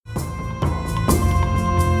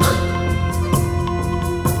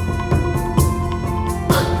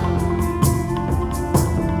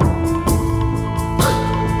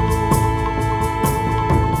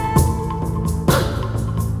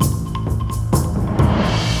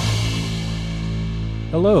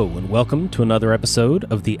Hello, and welcome to another episode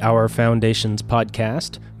of the Our Foundations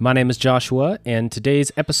podcast. My name is Joshua, and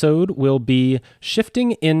today's episode will be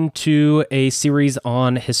shifting into a series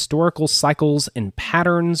on historical cycles and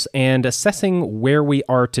patterns and assessing where we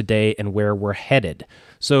are today and where we're headed.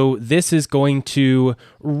 So this is going to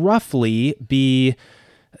roughly be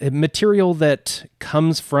material that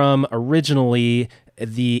comes from originally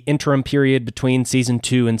the interim period between Season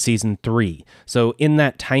 2 and Season 3. So in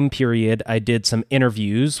that time period, I did some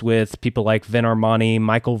interviews with people like Vin Armani,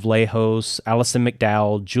 Michael Vlahos, Alison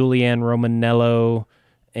McDowell, Julianne Romanello,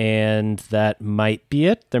 and that might be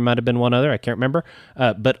it. There might have been one other, I can't remember.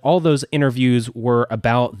 But all those interviews were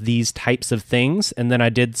about these types of things. And then I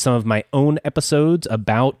did some of my own episodes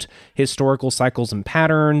about historical cycles and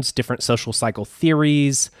patterns, different social cycle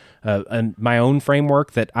theories, and my own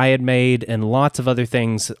framework that I had made, and lots of other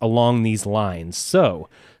things along these lines. So,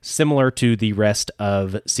 similar to the rest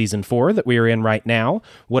of Season 4 that we are in right now,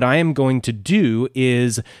 what I am going to do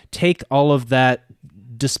is take all of that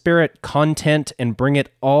disparate content and bring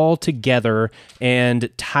it all together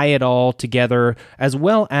and tie it all together, as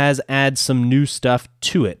well as add some new stuff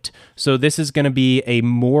to it. So this is going to be a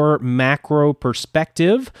more macro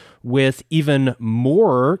perspective with even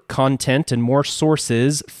more content and more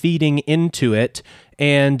sources feeding into it.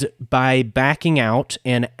 And by backing out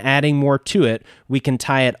and adding more to it, we can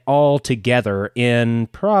tie it all together in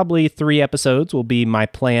probably 3 episodes will be my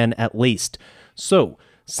plan at least. So,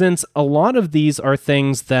 since a lot of these are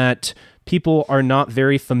things that people are not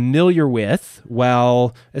very familiar with,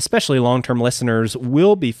 well, especially long-term listeners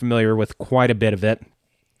will be familiar with quite a bit of it,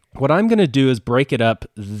 what I'm going to do is break it up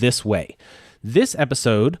this way. This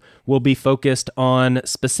episode will be focused on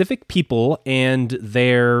specific people and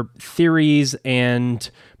their theories and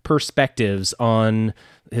perspectives on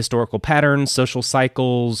historical patterns, social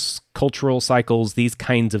cycles, cultural cycles, these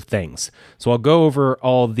kinds of things. So I'll go over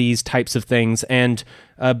all these types of things, and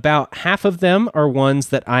about half of them are ones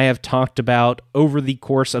that I have talked about over the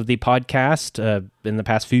course of the podcast in the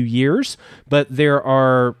past few years, but there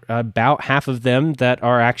are about half of them that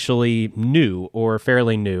are actually new or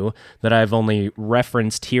fairly new that I've only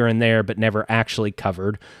referenced here and there but never actually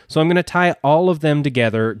covered. So I'm going to tie all of them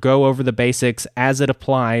together, go over the basics as it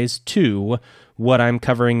applies to what I'm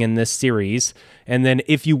covering in this series. And then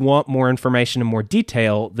if you want more information and more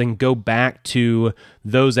detail, then go back to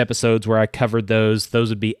those episodes where I covered those. Those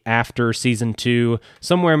would be after Season 2,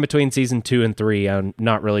 somewhere in between Season 2 and 3. I'm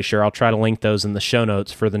not really sure. I'll try to link those in the show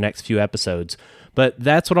notes for the next few episodes. But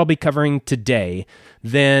that's what I'll be covering today.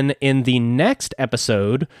 Then in the next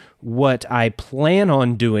episode, what I plan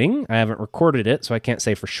on doing, I haven't recorded it, so I can't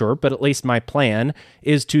say for sure, but at least my plan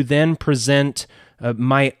is to then present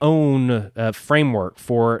my own framework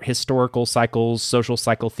for historical cycles, social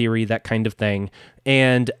cycle theory, that kind of thing,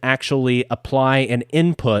 and actually apply and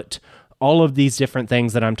input all of these different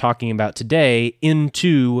things that I'm talking about today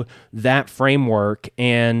into that framework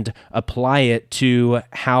and apply it to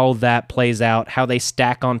how that plays out, how they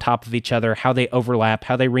stack on top of each other, how they overlap,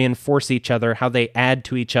 how they reinforce each other, how they add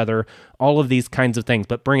to each other, all of these kinds of things,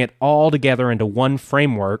 but bring it all together into one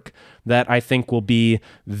framework that I think will be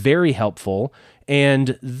very helpful.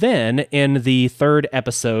 And then in the 3rd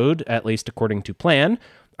episode, at least according to plan,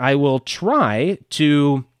 I will try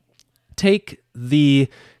to take the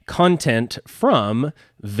content from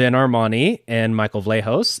Vin Armani and Michael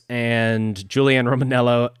Vlahos and Julianne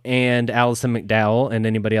Romanello and Alison McDowell and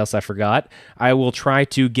anybody else I forgot. I will try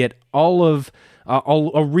to get all of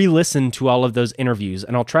I'll re-listen to all of those interviews,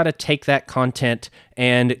 and I'll try to take that content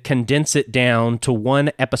and condense it down to one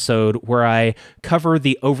episode where I cover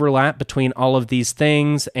the overlap between all of these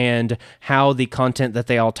things and how the content that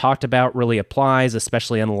they all talked about really applies,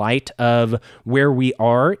 especially in light of where we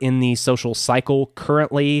are in the social cycle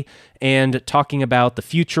currently, and talking about the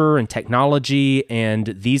future and technology and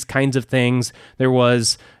these kinds of things. There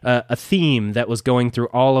was a theme that was going through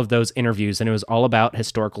all of those interviews, and it was all about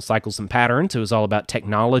historical cycles and patterns. It was all about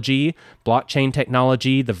technology, blockchain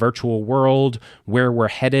technology, the virtual world, where we're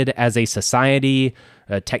headed as a society,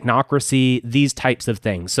 technocracy, these types of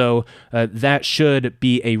things. So that should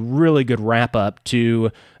be a really good wrap up to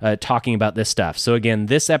talking about this stuff. So again,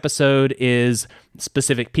 this episode is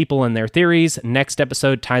specific people and their theories. Next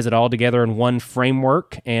episode ties it all together in one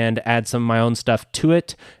framework and adds some of my own stuff to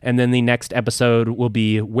it. And then the next episode will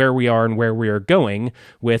be where we are and where we are going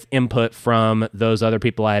with input from those other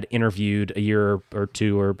people I had interviewed a year or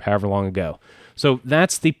two or however long ago. So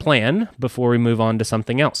that's the plan before we move on to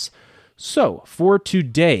something else. So for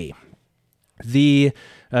today, the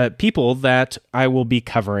people that I will be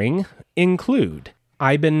covering include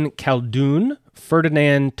Ibn Khaldun,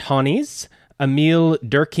 Ferdinand Tönnies, Emil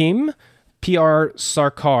Durkheim, P.R.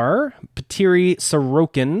 Sarkar, Patiri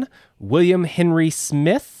Sorokin, William Henry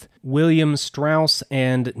Smith, William Strauss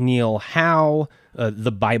and Neil Howe,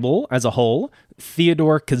 the Bible as a whole,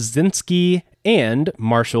 Theodore Kaczynski, and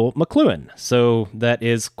Marshall McLuhan. So that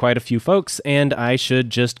is quite a few folks, and I should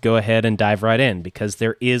just go ahead and dive right in because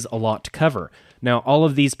there is a lot to cover. Now, all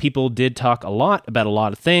of these people did talk a lot about a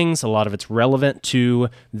lot of things. A lot of it's relevant to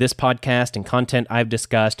this podcast and content I've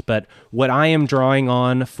discussed, but what I am drawing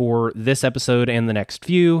on for this episode and the next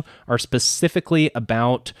few are specifically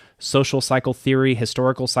about social cycle theory,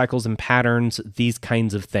 historical cycles and patterns, these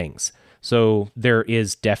kinds of things. So there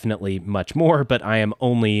is definitely much more, but I am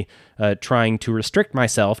only trying to restrict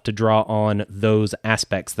myself to draw on those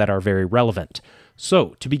aspects that are very relevant.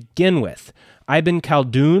 So to begin with, Ibn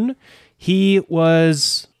Khaldun, he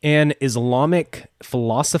was an Islamic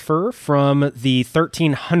philosopher from the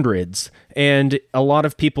 1300s, and a lot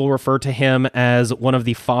of people refer to him as one of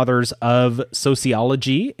the fathers of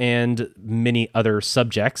sociology and many other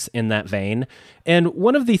subjects in that vein. And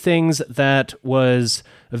one of the things that was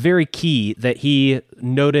very key that he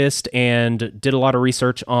noticed and did a lot of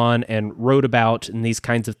research on and wrote about in these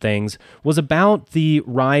kinds of things was about the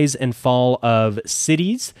rise and fall of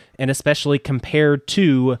cities, and especially compared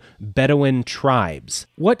to Bedouin tribes.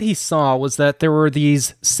 What he saw was that there were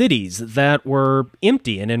these cities that were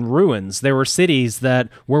empty and in ruins. There were cities that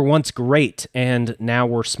were once great and now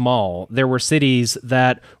were small. There were cities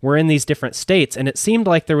that were in these different states, and it seemed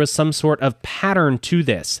like there was some sort of pattern to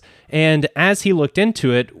this. And as he looked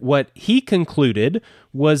into it, what he concluded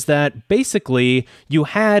was that basically you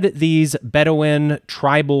had these Bedouin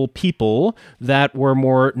tribal people that were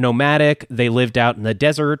more nomadic. They lived out in the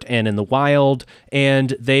desert and in the wild,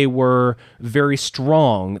 and they were very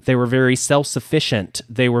strong. They were very self-sufficient.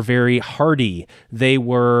 They were very hardy. They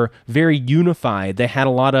were very unified. They had a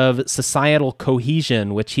lot of societal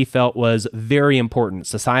cohesion, which he felt was very important.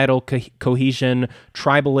 Societal cohesion,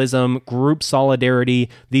 tribalism, group solidarity,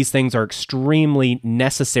 these things are extremely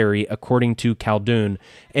necessary according to Khaldun.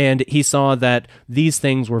 And he saw that these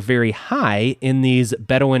things were very high in these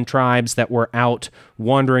Bedouin tribes that were out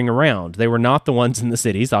wandering around. They were not the ones in the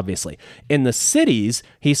cities, obviously. In the cities,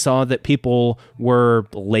 he saw that people were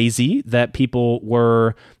lazy, that people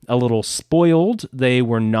were a little spoiled. They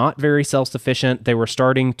were not very self-sufficient. They were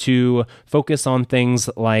starting to focus on things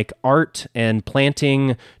like art and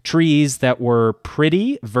planting trees that were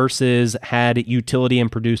pretty versus had utility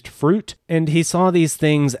and produced fruit. And he saw these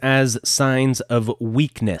things as signs of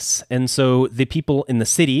weakness. And so the people in the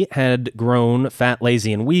city had grown fat,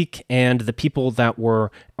 lazy, and weak, and the people that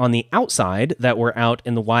were on the outside, that were out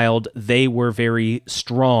in the wild, they were very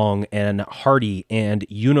strong and hardy and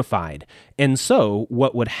unified. And so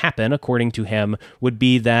what would happen, according to him, would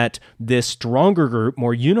be that this stronger group,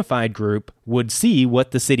 more unified group, would see what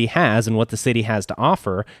the city has and what the city has to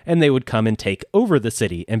offer, and they would come and take over the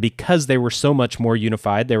city. And because they were so much more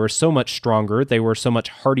unified, they were so much stronger, they were so much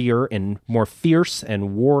hardier and more fierce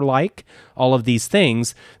and warlike, all of these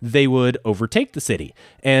things, they would overtake the city.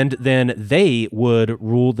 And then they would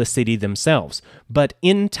rule the city themselves. But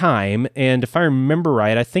in time, and if I remember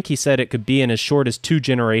right, I think he said it could be in as short as 2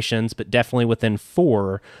 generations, but definitely within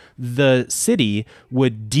 4, the city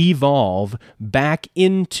would devolve back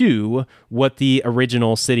into what the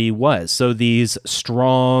original city was. So these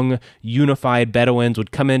strong, unified Bedouins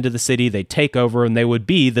would come into the city, they'd take over, and they would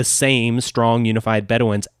be the same strong, unified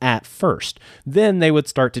Bedouins at first. Then they would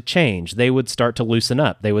start to change. They would start to loosen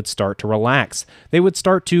up. They would start to relax. They would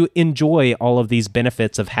start to enjoy all of these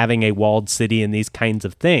benefits of having a walled city and these kinds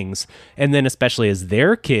of things. And then especially as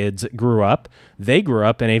their kids grew up, they grew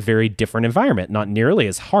up in a very different environment, not nearly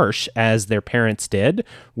as harsh as their parents did,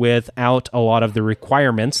 without a lot of the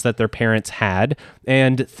requirements that their parents had,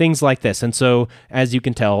 and things like this. And so, as you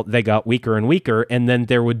can tell, they got weaker and weaker, and then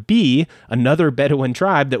there would be another Bedouin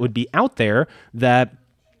tribe that would be out there that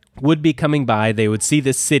would be coming by. They would see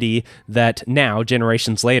this city that now,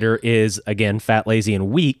 generations later, is again fat, lazy, and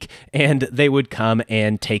weak, and they would come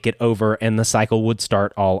and take it over, and the cycle would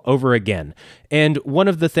start all over again. And one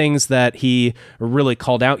of the things that he really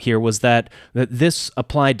called out here was that this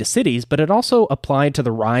applied to cities, but it also applied to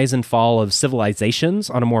the rise and fall of civilizations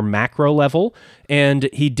on a more macro level. And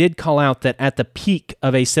he did call out that at the peak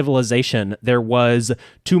of a civilization, there was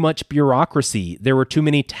too much bureaucracy, there were too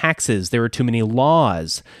many taxes, there were too many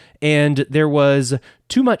laws, and there was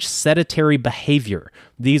too much sedentary behavior.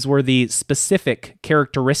 These were the specific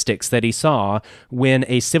characteristics that he saw when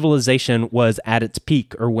a civilization was at its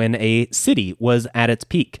peak or when a city was at its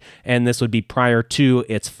peak. And this would be prior to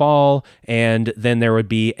its fall, and then there would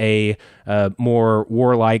be a more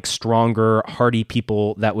warlike, stronger, hardy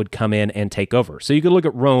people that would come in and take over. So you could look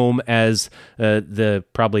at Rome as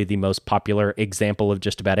probably the most popular example of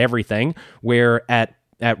just about everything, where at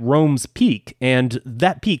Rome's peak, and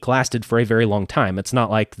that peak lasted for a very long time. It's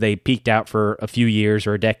not like they peaked out for a few years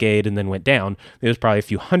or a decade and then went down. It was probably a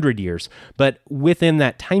few hundred years. But within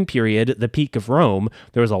that time period, the peak of Rome,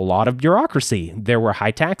 there was a lot of bureaucracy. There were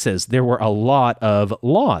high taxes. There were a lot of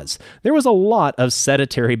laws. There was a lot of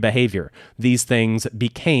sedentary behavior. These things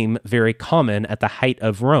became very common at the height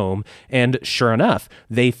of Rome. And sure enough,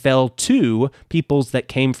 they fell to peoples that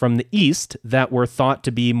came from the east that were thought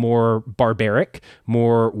to be more barbaric,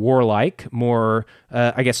 more warlike, more,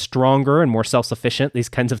 stronger and more self-sufficient, these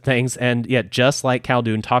kinds of things. And yet, just like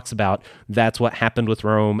Khaldun talks about, that's what happened with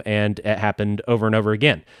Rome, and it happened over and over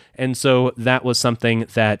again. And so that was something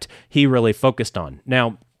that he really focused on.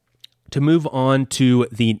 Now, to move on to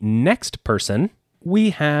the next person,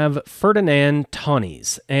 we have Ferdinand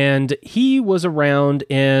Taunis, and he was around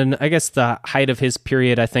in, the height of his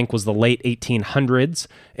period, I think, was the late 1800s,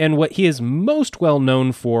 and what he is most well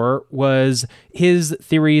known for was his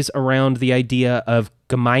theories around the idea of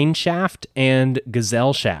Gemeinschaft and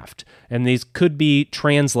Gesellschaft, and these could be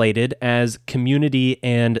translated as community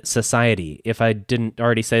and society. If I didn't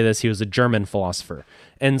already say this, he was a German philosopher,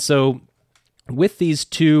 and so with these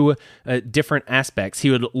two different aspects, he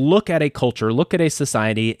would look at a culture, look at a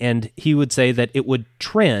society, and he would say that it would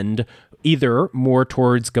trend either more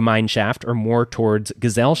towards Gemeinschaft or more towards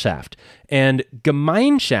Gesellschaft. And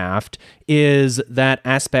Gemeinschaft is that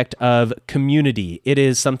aspect of community. It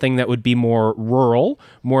is something that would be more rural,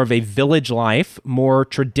 more of a village life, more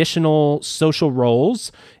traditional social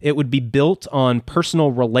roles. It would be built on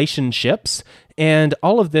personal relationships. And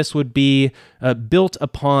all of this would be built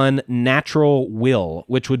upon natural will,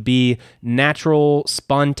 which would be natural,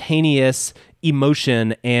 spontaneous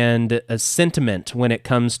emotion and a sentiment when it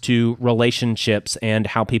comes to relationships and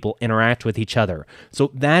how people interact with each other. So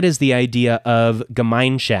that is the idea of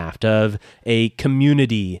Gemeinschaft, of a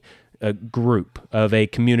community group, of a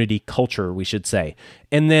community culture, we should say.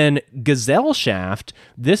 And then Gesellschaft,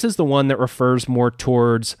 this is the one that refers more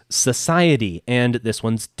towards society, and this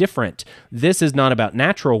one's different. This is not about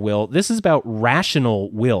natural will, this is about rational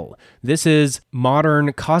will. This is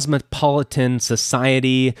modern cosmopolitan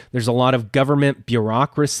society. There's a lot of government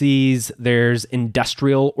bureaucracies, there's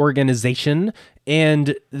industrial organization,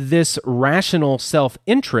 and this rational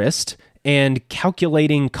self-interest and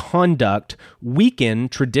calculating conduct weaken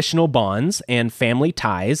traditional bonds and family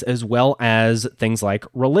ties, as well as things like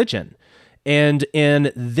religion. And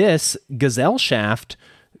in this Gesellschaft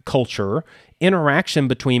culture, interaction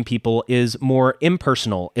between people is more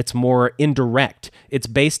impersonal, it's more indirect, it's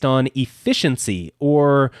based on efficiency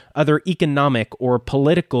or other economic or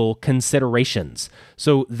political considerations.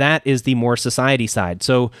 So that is the more society side.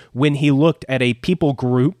 So when he looked at a people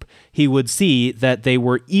group, he would see that they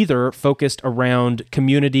were either focused around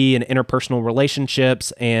community and interpersonal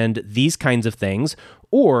relationships and these kinds of things,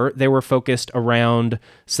 or they were focused around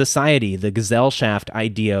society, the Gesellschaft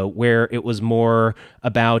idea, where it was more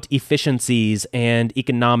about efficiencies and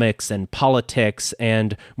economics and politics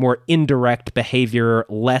and more indirect behavior,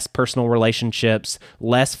 less personal relationships,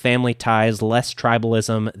 less family ties, less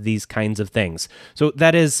tribalism, these kinds of things. So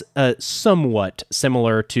that is somewhat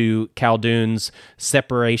similar to Khaldun's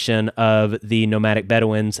separation of the nomadic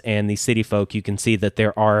Bedouins and the city folk. You can see that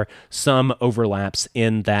there are some overlaps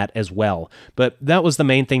in that as well. But that was the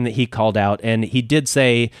main thing that he called out, and he did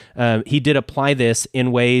say he did apply this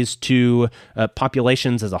in ways to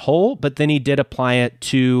populations as a whole, but then he did apply it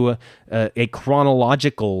to a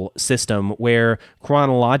chronological system where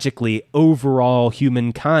chronologically overall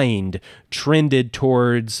humankind trended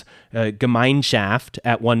towards Gemeinschaft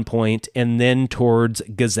at one point and then towards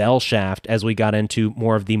Gesellschaft as we got into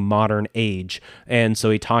more of the modern age. And so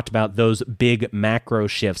he talked about those big macro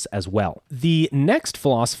shifts as well. The next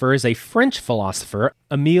philosopher is a French philosopher,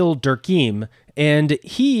 Émile Durkheim, and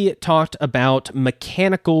he talked about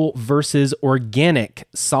mechanical versus organic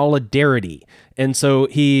solidarity. And so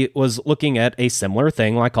he was looking at a similar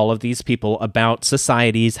thing, like all of these people, about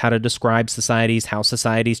societies, how to describe societies, how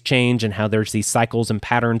societies change, and how there's these cycles and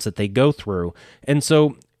patterns that they go through. And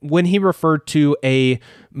so when he referred to a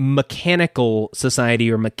mechanical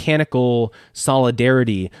society or mechanical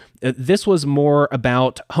solidarity. This was more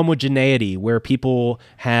about homogeneity, where people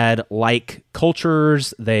had like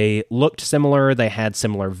cultures, they looked similar, they had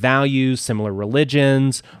similar values, similar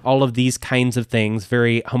religions, all of these kinds of things,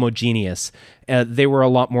 very homogeneous. They were a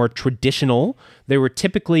lot more traditional. They were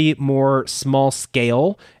typically more small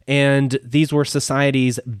scale, and these were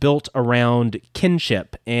societies built around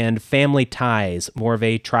kinship and family ties, more of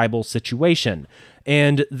a tribal situation.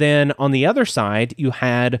 And then on the other side, you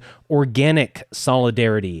had organic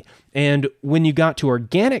solidarity. And when you got to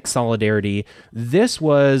organic solidarity, this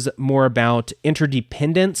was more about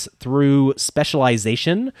interdependence through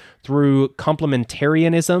specialization, through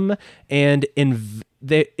complementarianism, and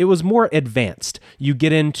it was more advanced. You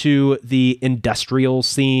get into the industrial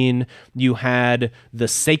scene, you had the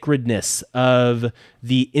sacredness of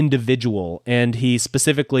the individual, and he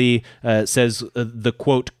specifically says the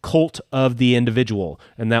quote, cult of the individual,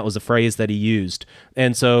 and that was a phrase that he used.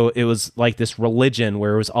 And so it was like this religion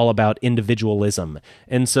where it was all about individualism.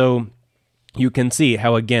 And so you can see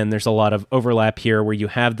how, again, there's a lot of overlap here where you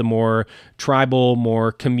have the more tribal,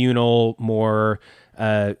 more communal, more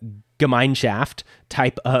Gemeinschaft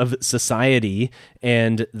type of society,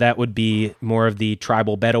 and that would be more of the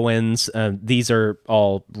tribal Bedouins. These are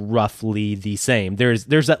all roughly the same.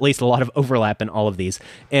 There's at least a lot of overlap in all of these.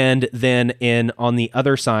 And then on the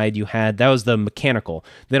other side, that was the mechanical.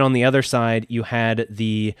 Then on the other side, you had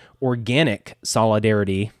the organic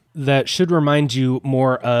solidarity that should remind you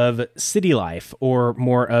more of city life or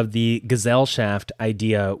more of the Gesellschaft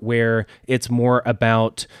idea, where it's more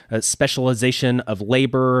about specialization of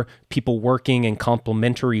labor, people working in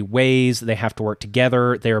complementary ways. They have to work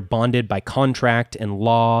together. They are bonded by contract and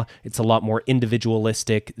law. It's a lot more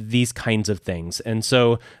individualistic, these kinds of things. And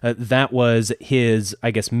so that was his,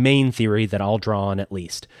 I guess, main theory that I'll draw on at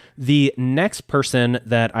least. The next person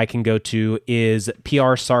that I can go to is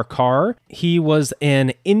P.R. Sarkar. He was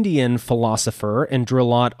an Indian philosopher and drew a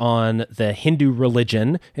lot on the Hindu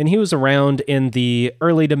religion, and he was around in the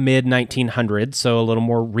early to mid 1900s, so a little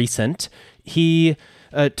more recent. He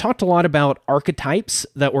talked a lot about archetypes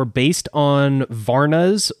that were based on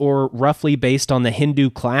Varnas, or roughly based on the Hindu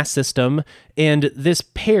class system, and this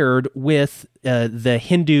paired with the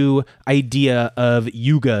Hindu idea of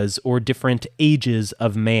yugas, or different ages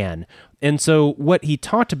of man. And so what he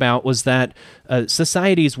talked about was that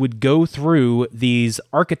societies would go through these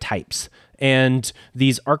archetypes, and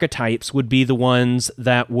these archetypes would be the ones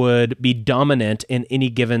that would be dominant in any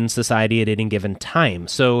given society at any given time.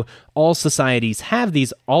 So all societies have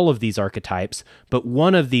all of these archetypes, but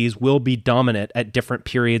one of these will be dominant at different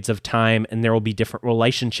periods of time, and there will be different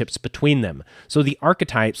relationships between them. So the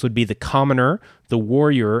archetypes would be the commoner, the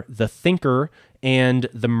warrior, the thinker, and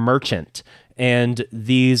the merchant. And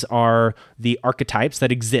these are the archetypes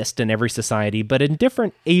that exist in every society, but in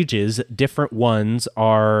different ages, different ones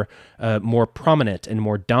are more prominent and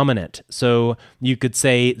more dominant. So you could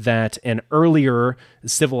say that an earlier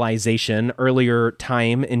civilization, earlier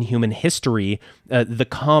time in human history, the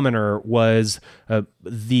commoner was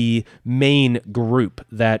the main group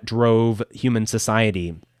that drove human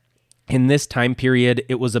society. In this time period,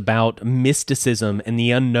 it was about mysticism and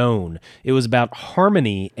the unknown. It was about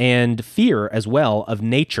harmony and fear as well of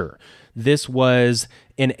nature. This was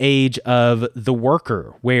an age of the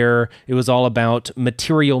worker, where it was all about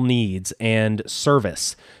material needs and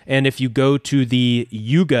service. And if you go to the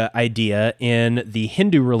Yuga idea in the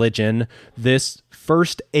Hindu religion, this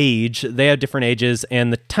first age, they have different ages,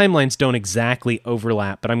 and the timelines don't exactly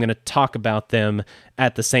overlap, but I'm going to talk about them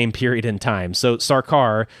at the same period in time. So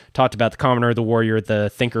Sarkar talked about the commoner, the warrior, the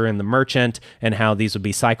thinker, and the merchant, and how these would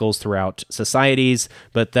be cycles throughout societies,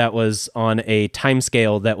 but that was on a time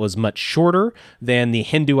scale that was much shorter than the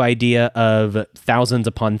Hindu idea of thousands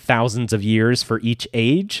upon thousands of years for each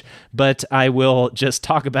age, but I will just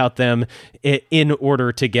talk about them in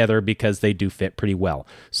order together because they do fit pretty well.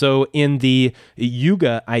 So in the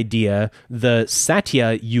Yuga idea, the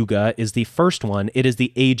Satya Yuga is the first one. It is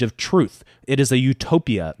the age of truth. It is a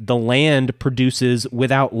utopia. The land produces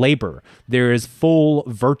without labor. There is full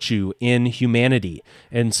virtue in humanity.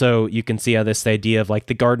 And so you can see how this idea of like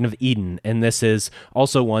the Garden of Eden, and this is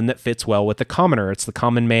also one that fits well with the commoner. It's the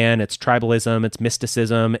common man, it's tribalism, it's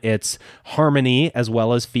mysticism, it's harmony as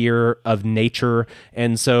well as fear of nature.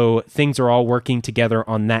 And so things are all working together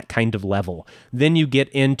on that kind of level. Then you get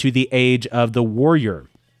into the age of the warrior.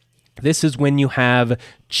 This is when you have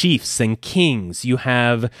chiefs and kings. You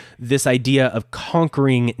have this idea of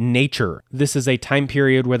conquering nature. This is a time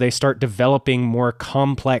period where they start developing more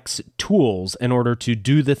complex tools in order to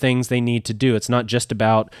do the things they need to do. It's not just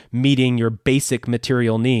about meeting your basic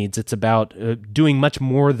material needs. It's about doing much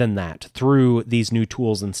more than that through these new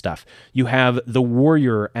tools and stuff. You have the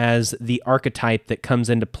warrior as the archetype that comes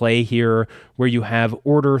into play here, where you have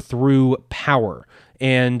order through power.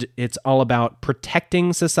 And it's all about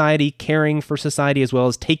protecting society, caring for society, as well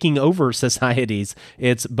as taking over societies.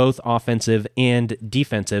 It's both offensive and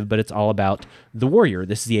defensive, but it's all about the warrior.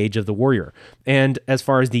 This is the age of the warrior. And as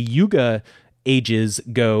far as the Yuga ages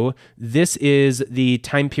go, this is the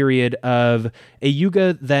time period of a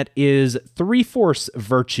yuga that is 3/4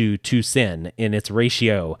 virtue to sin in its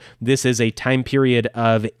ratio. This is a time period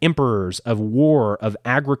of emperors, of war, of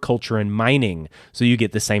agriculture and mining. So you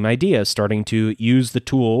get the same idea, starting to use the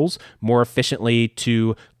tools more efficiently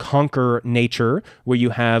to conquer nature, where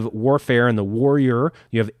you have warfare and the warrior,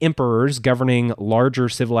 you have emperors governing larger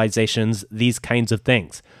civilizations, these kinds of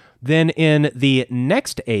things. Then in the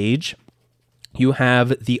next age, you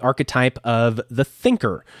have the archetype of the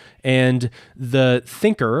thinker. And the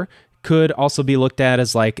thinker could also be looked at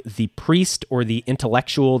as like the priest or the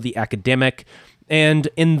intellectual, the academic. And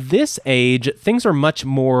in this age, things are much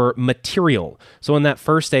more material. So in that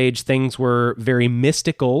first age, things were very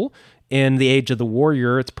mystical. In the age of the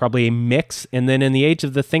warrior, it's probably a mix. And then in the age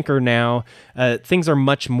of the thinker now, things are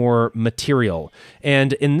much more material.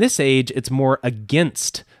 And in this age, it's more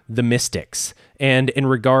against the mystics. And in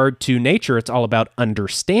regard to nature, it's all about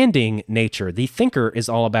understanding nature. The thinker is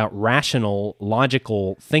all about rational,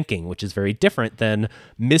 logical thinking, which is very different than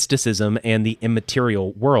mysticism and the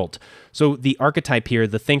immaterial world. So the archetype here,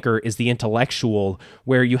 the thinker, is the intellectual,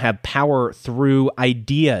 where you have power through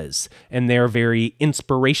ideas, and they're very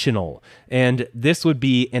inspirational. And this would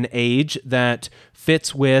be an age that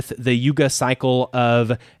fits with the Yuga cycle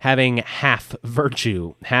of having half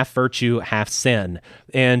virtue, half sin.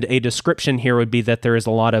 And a description here would be that there is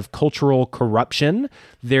a lot of cultural corruption.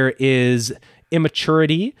 There is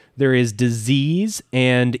immaturity, there is disease,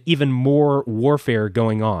 and even more warfare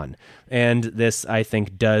going on. And this, I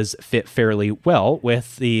think, does fit fairly well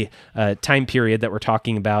with the time period that we're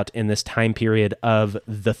talking about in this time period of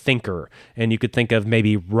the thinker. And you could think of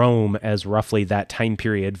maybe Rome as roughly that time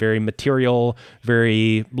period, very material,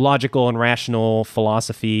 very logical and rational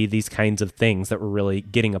philosophy, these kinds of things that were really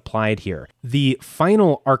getting applied here. The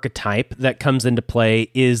final archetype that comes into play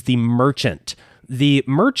is the merchant. The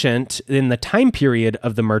merchant, in the time period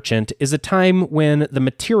of the merchant, is a time when the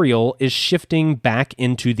material is shifting back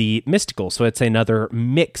into the mystical. So it's another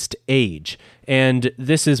mixed age. And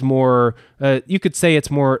this is more, you could say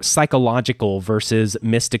it's more psychological versus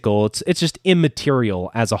mystical. It's just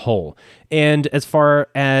immaterial as a whole. And as far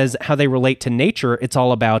as how they relate to nature, it's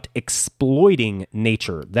all about exploiting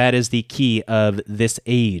nature. That is the key of this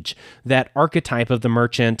age. That archetype of the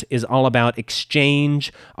merchant is all about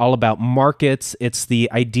exchange, all about markets. It's the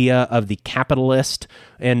idea of the capitalist,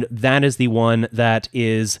 and that is the one that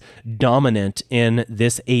is dominant in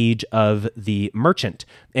this age of the merchant.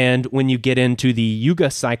 And when you get into the Yuga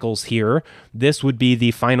cycles here, this would be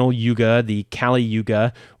the final Yuga, the Kali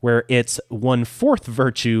Yuga, where it's 1/4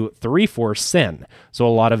 virtue, 3/4 sin. So a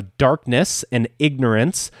lot of darkness and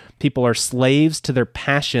ignorance. People are slaves to their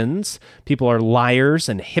passions. People are liars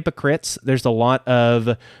and hypocrites. There's a lot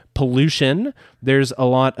of pollution. There's a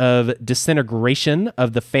lot of disintegration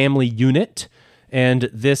of the family unit. And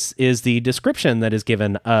this is the description that is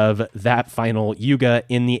given of that final Yuga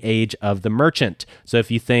in the age of the merchant. So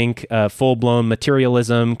if you think full-blown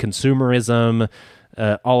materialism, consumerism,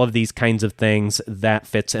 all of these kinds of things, that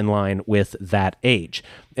fits in line with that age.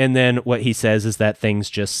 And then what he says is that things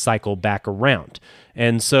just cycle back around.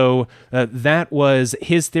 And so that was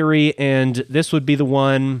his theory, and this would be the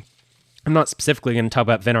one. I'm not specifically going to talk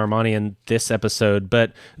about Vin Armani in this episode,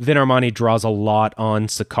 but Vin Armani draws a lot on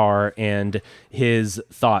Sakar and his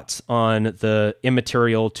thoughts on the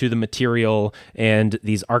immaterial to the material and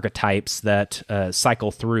these archetypes that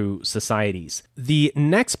cycle through societies. The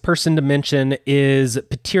next person to mention is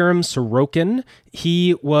Petirim Sorokin.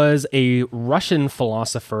 He was a Russian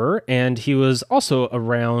philosopher, and he was also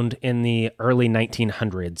around in the early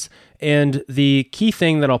 1900s. And the key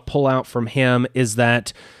thing that I'll pull out from him is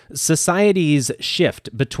that societies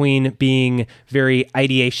shift between being very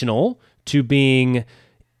ideational to being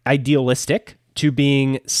idealistic to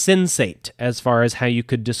being sensate as far as how you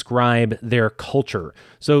could describe their culture.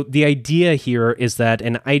 So the idea here is that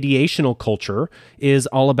an ideational culture is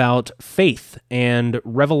all about faith and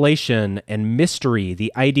revelation and mystery.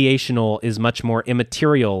 The ideational is much more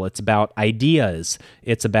immaterial. It's about ideas.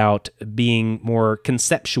 It's about being more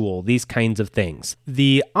conceptual, these kinds of things.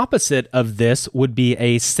 The opposite of this would be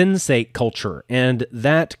a sensate culture, and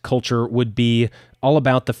that culture would be all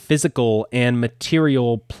about the physical and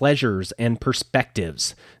material pleasures and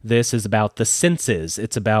perspectives. This is about the senses.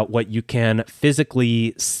 It's about what you can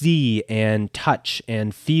physically see and touch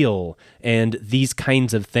and feel and these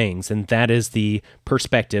kinds of things. And that is the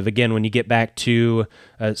perspective. Again, when you get back to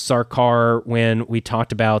Sarkar, when we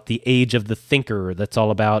talked about the age of the thinker, that's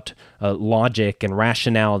all about logic and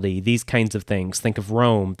rationality, these kinds of things. Think of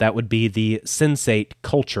Rome. That would be the sensate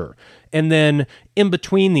culture. And then in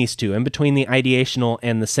between these two, in between the ideational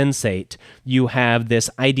and the sensate, you have this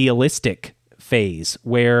idealistic phase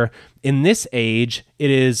where in this age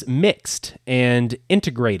it is mixed and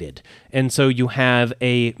integrated. And so you have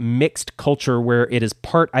a mixed culture where it is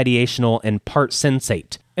part ideational and part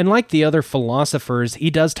sensate. And like the other philosophers, he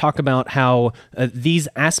does talk about how these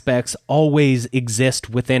aspects always exist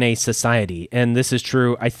within a society. And this is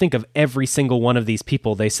true, I think, of every single one of these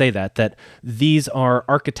people. They say that these are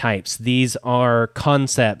archetypes, these are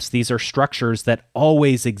concepts, these are structures that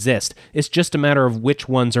always exist. It's just a matter of which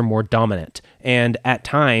ones are more dominant. And at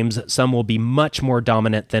times, some will be much more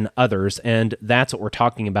dominant than others. And that's what we're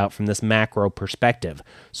talking about from this macro perspective.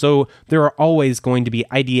 So there are always going to be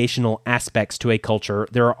ideational aspects to a culture.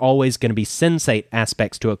 There are always going to be sensate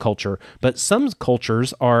aspects to a culture, but some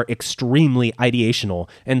cultures are extremely ideational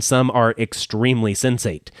and some are extremely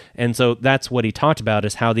sensate. And so that's what he talked about,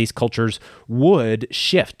 is how these cultures would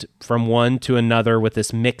shift from one to another with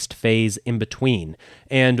this mixed phase in between.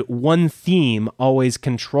 And one theme always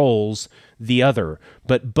controls the other,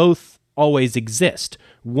 but both always exist.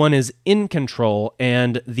 One is in control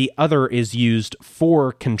and the other is used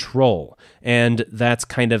for control. And that's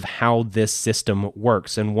kind of how this system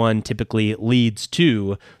works. And one typically leads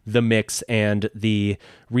to the mix and the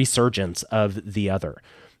resurgence of the other.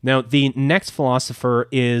 Now, the next philosopher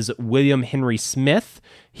is William Henry Smith.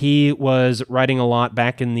 He was writing a lot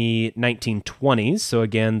back in the 1920s, so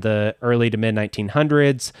again, the early to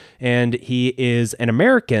mid-1900s, and he is an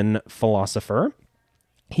American philosopher.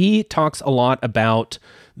 He talks a lot about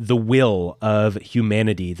the will of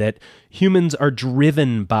humanity, that humans are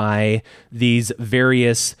driven by these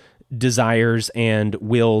various desires and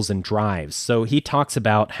wills and drives. So he talks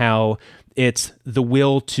about how it's the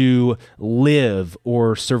will to live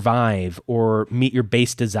or survive or meet your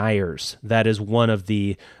base desires. That is one of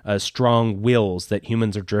the strong wills that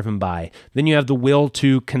humans are driven by. Then you have the will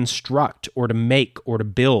to construct or to make or to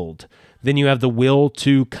build. Then you have the will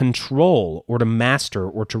to control or to master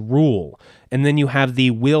or to rule. And then you have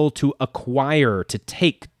the will to acquire, to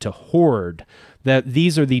take, to hoard. That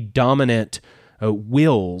these are the dominant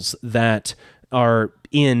wills that are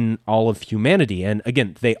in all of humanity. And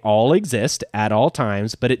again, they all exist at all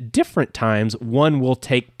times, but at different times, one will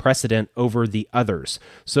take precedent over the others.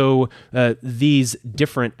 So these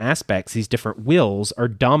different aspects, these different wills are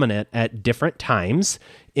dominant at different times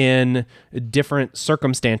in different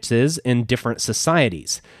circumstances in different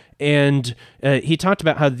societies. And he talked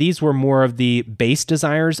about how these were more of the base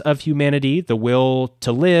desires of humanity: the will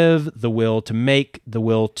to live, the will to make, the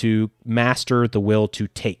will to master, the will to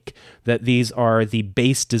take. That these are the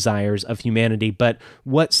base desires of humanity. But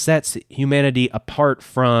what sets humanity apart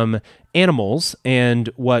from animals and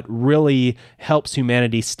what really helps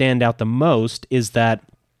humanity stand out the most is that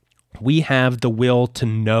we have the will to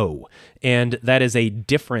know, and that is a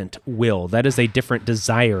different will. That is a different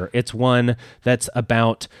desire. It's one that's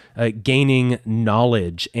about gaining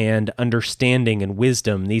knowledge and understanding and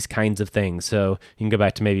wisdom, these kinds of things. So you can go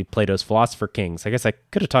back to maybe Plato's Philosopher Kings. I guess I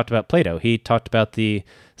could have talked about Plato. He talked about the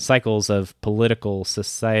cycles of political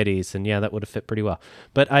societies, and yeah, that would have fit pretty well.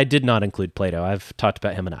 But I did not include Plato. I've talked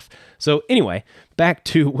about him enough. So anyway, back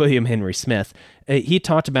to William Henry Smith. He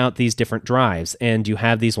talked about these different drives, and you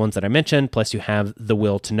have these ones that I mentioned, plus you have the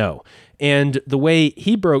will to know. And the way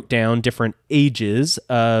he broke down different ages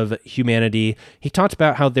of humanity, he talked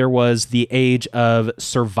about how there was the age of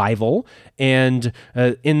survival. And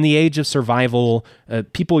in the age of survival,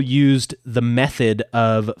 people used the method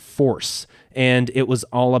of force. And it was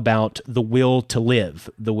all about the will to live,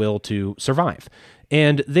 the will to survive.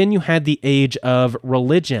 And then you had the age of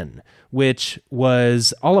religion, which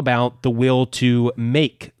was all about the will to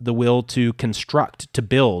make, the will to construct, to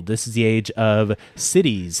build. This is the age of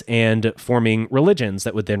cities and forming religions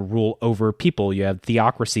that would then rule over people. You have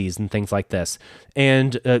theocracies and things like this.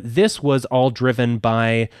 And this was all driven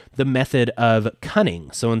by the method of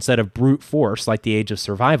cunning. So instead of brute force, like the age of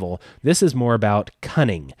survival, this is more about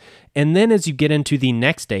cunning. And then as you get into the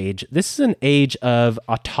next age, this is an age of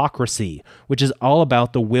autocracy, which is all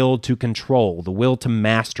about the will to control, the will to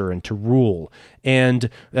master and to rule. And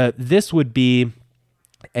this would be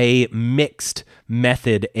a mixed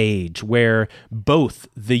method age where both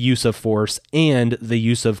the use of force and the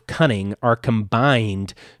use of cunning are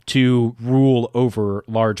combined to rule over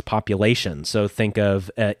large populations. So think of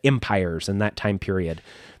empires in that time period.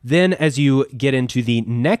 Then as you get into the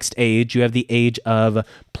next age, you have the age of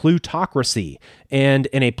plutocracy. And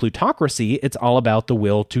in a plutocracy, it's all about the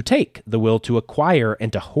will to take, the will to acquire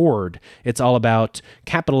and to hoard. It's all about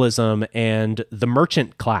capitalism and the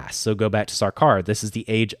merchant class. So go back to Sarkar. This is the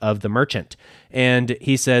age of the merchant. And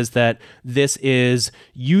he says that this is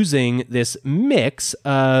using this mix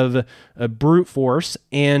of brute force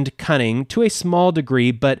and cunning to a small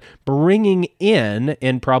degree, but bringing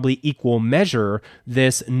in probably equal measure,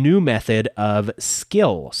 this new method of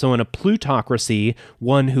skill. So in a plutocracy,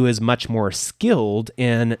 one who is much more skilled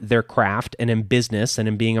in their craft and in business and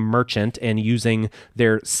in being a merchant and using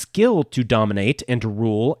their skill to dominate and to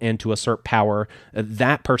rule and to assert power,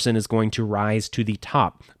 that person is going to rise to the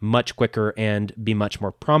top much quicker and be much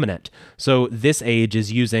more prominent. So this age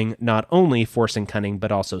is using not only force and cunning,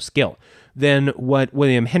 but also skill. Then what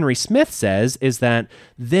William Henry Smith says is that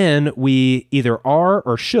then we either are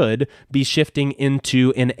or should be shifting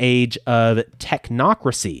into an age of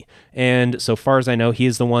technocracy. And so far as I know, he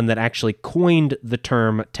is the one that actually coined the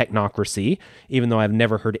term technocracy, even though I've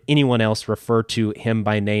never heard anyone else refer to him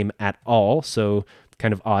by name at all. So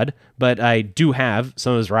kind of odd, but I do have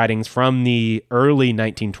some of his writings from the early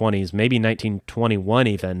 1920s, maybe 1921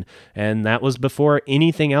 even, and that was before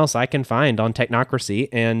anything else I can find on technocracy,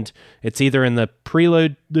 and it's either in the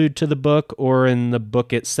prelude to the book or in the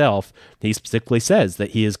book itself. He specifically says that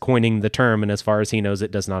he is coining the term, and as far as he knows, it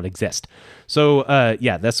does not exist. So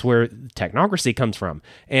that's where technocracy comes from,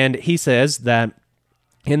 and he says that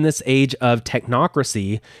in this age of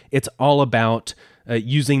technocracy, it's all about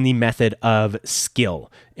using the method of skill.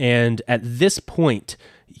 And at this point,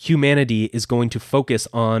 humanity is going to focus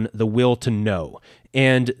on the will to know.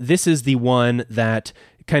 And this is the one that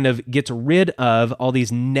kind of gets rid of all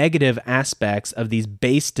these negative aspects of these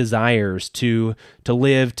base desires to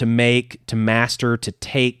live, to make, to master, to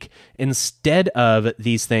take. Instead of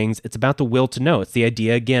these things, it's about the will to know. It's the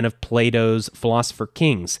idea, again, of Plato's Philosopher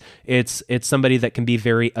Kings. It's somebody that can be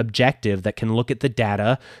very objective, that can look at the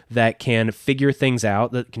data, that can figure things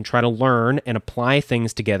out, that can try to learn and apply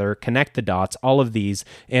things together, connect the dots, all of these,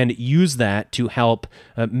 and use that to help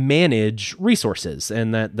manage resources.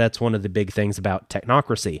 And that's one of the big things about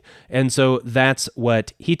technocracy. And so that's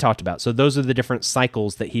what he talked about. So those are the different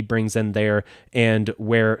cycles that he brings in there and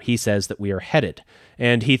where he says that we are headed.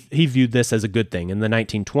 And he viewed this as a good thing. In the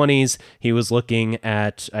 1920s, he was looking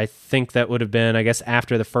at, I think that would have been,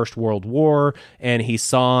 after the First World War, and he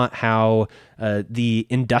saw how the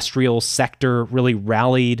industrial sector really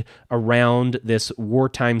rallied around this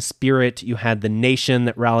wartime spirit. You had the nation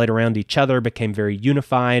that rallied around each other, became very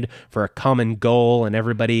unified for a common goal, and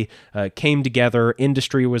everybody came together.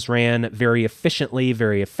 Industry was ran very efficiently,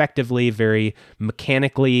 very effectively, very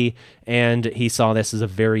mechanically, and he saw this as a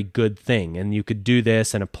very good thing. And you could do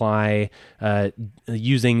this and apply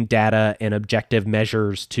using data and objective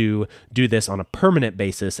measures to do this on a permanent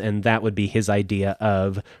basis, and that would be his idea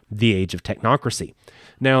of the age of technology.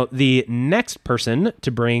 Now, the next person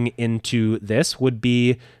to bring into this would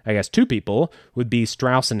be, two people, would be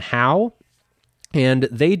Strauss and Howe. And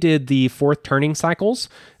they did the fourth turning cycles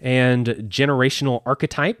and generational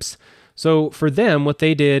archetypes. So for them, what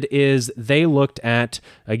they did is they looked at,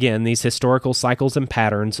 again, these historical cycles and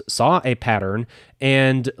patterns, saw a pattern,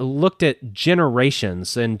 and looked at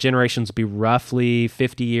generations, and generations would be roughly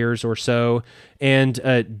 50 years or so, and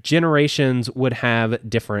generations would have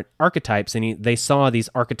different archetypes, and they saw these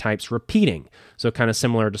archetypes repeating. So kind of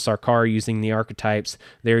similar to Sarkar using the archetypes,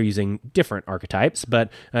 they're using different archetypes,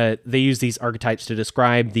 but they use these archetypes to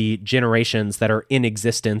describe the generations that are in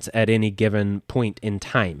existence at any given point in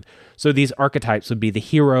time. So these archetypes would be the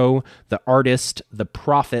hero, the artist, the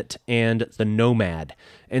prophet, and the nomad.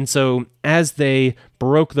 And so as they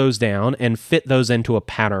broke those down and fit those into a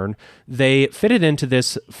pattern, they fitted into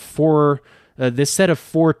this this set of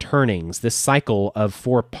four turnings, this cycle of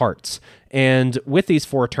four parts. And with these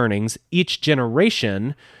four turnings, each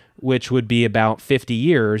generation, which would be about 50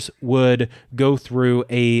 years, would go through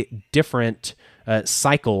a different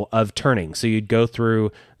cycle of turning. So you'd go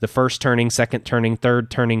through the first turning, second turning,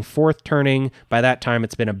 third turning, fourth turning. By that time,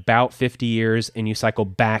 it's been about 50 years, and you cycle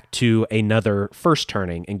back to another first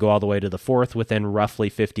turning and go all the way to the fourth within roughly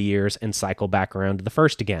 50 years and cycle back around to the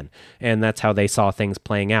first again. And that's how they saw things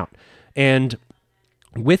playing out. And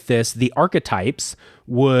with this, the archetypes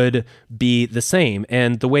would be the same.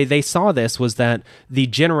 And the way they saw this was that the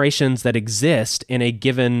generations that exist in a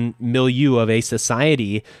given milieu of a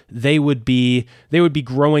society, they would be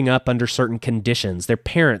growing up under certain conditions. Their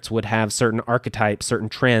parents would have certain archetypes, certain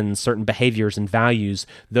trends, certain behaviors and values.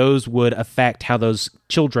 Those would affect how those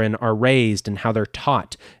children are raised and how they're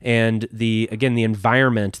taught, and the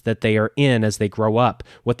environment that they are in as they grow up,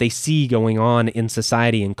 what they see going on in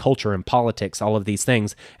society and culture and politics, all of these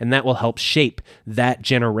things, and that will help shape that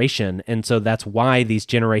generation. And so that's why these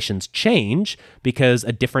generations change, because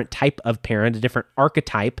a different type of parent, a different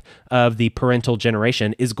archetype of the parental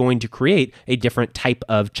generation is going to create a different type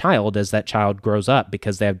of child as that child grows up,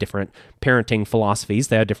 because they have different parenting philosophies,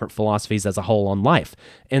 they have different philosophies as a whole on life.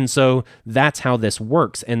 And so that's how this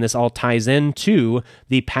works. And this all ties into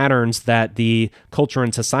the patterns that the culture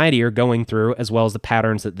and society are going through, as well as the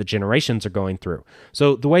patterns that the generations are going through.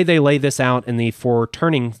 So the way they lay this out in the fourth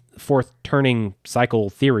turning cycle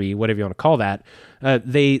theory, whatever you want to call that,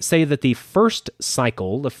 they say that the first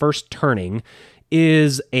cycle, the first turning,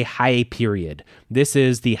 is a high period. This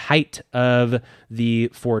is the height of the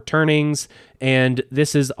four turnings, and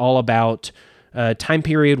this is all about a time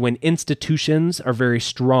period when institutions are very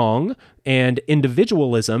strong and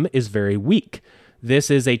individualism is very weak.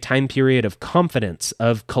 This is a time period of confidence,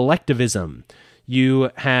 of collectivism. You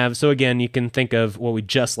have, so again, you can think of what we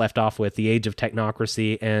just left off with, the age of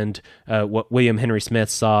technocracy, and what William Henry Smith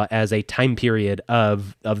saw as a time period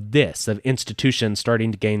of institutions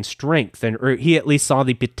starting to gain strength, or he at least saw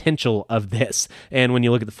the potential of this. And when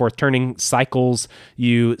you look at the fourth turning cycles,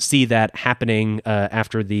 you see that happening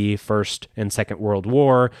after the First and Second World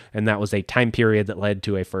War, and that was a time period that led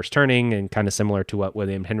to a first turning, and kind of similar to what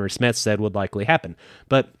William Henry Smith said would likely happen.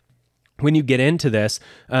 But when you get into this,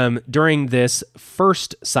 during this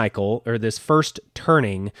first cycle, or this first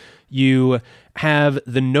turning, you have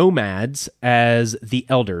the nomads as the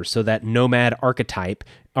elders. So that nomad archetype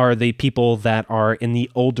are the people that are in the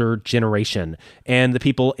older generation, and the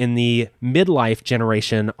people in the midlife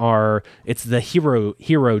generation it's the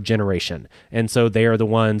hero generation. And so they are the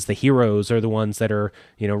ones, the heroes are the ones that are,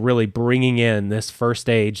 really bringing in this first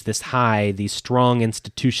age, this high, these strong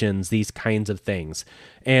institutions, these kinds of things.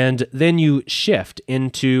 And then you shift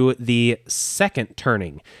into the second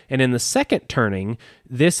turning. And in the second turning,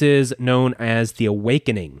 this is known as the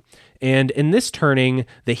awakening. And in this turning,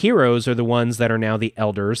 the heroes are the ones that are now the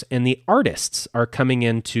elders, and the artists are coming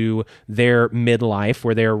into their midlife,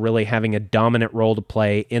 where they're really having a dominant role to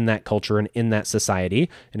play in that culture and in that society.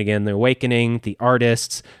 And again, the awakening, the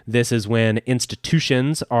artists, this is when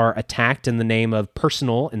institutions are attacked in the name of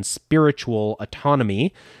personal and spiritual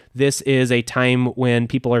autonomy. This is a time when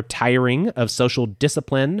people are tiring of social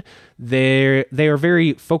discipline. They are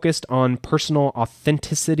very focused on personal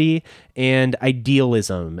authenticity and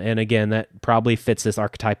idealism. And again, that probably fits this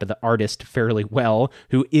archetype of the artist fairly well,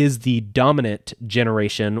 who is the dominant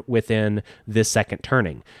generation within this second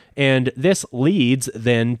turning. And this leads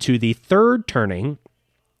then to the third turning.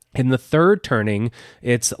 In the third turning,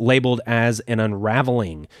 it's labeled as an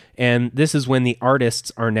unraveling, and this is when the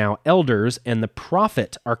artists are now elders, and the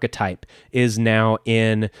prophet archetype is now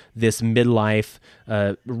in this midlife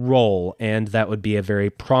role, and that would be a very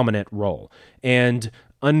prominent role. And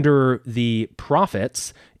under the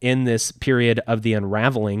prophets, in this period of the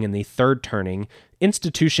unraveling and the third turning,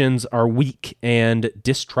 institutions are weak and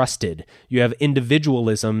distrusted. You have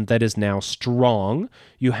individualism that is now strong.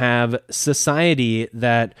 You have society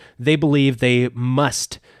that they believe they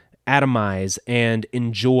must atomize and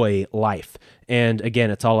enjoy life. And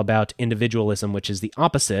again, it's all about individualism, which is the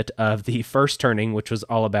opposite of the first turning, which was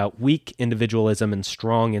all about weak individualism and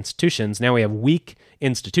strong institutions. Now we have weak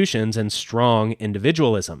institutions and strong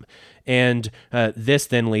individualism. And this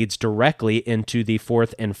then leads directly into the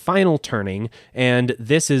fourth and final turning, and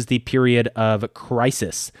this is the period of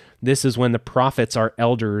crisis. This is when the prophets are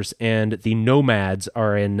elders and the nomads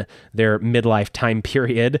are in their midlife time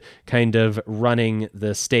period, kind of running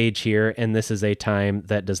the stage here, and this is a time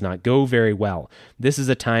that does not go very well. This is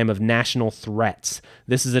a time of national threats.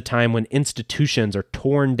 This is a time when institutions are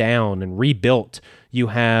torn down and rebuilt. You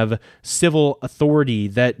have civil authority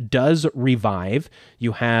that does revive.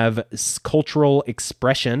 You have cultural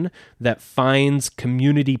expression that finds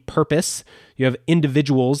community purpose. You have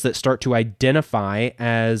individuals that start to identify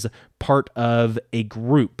as part of a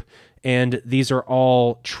group. And these are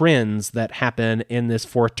all trends that happen in this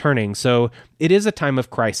fourth turning. So it is a time of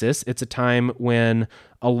crisis. It's a time when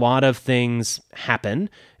a lot of things happen.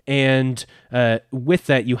 And with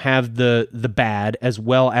that, you have the bad as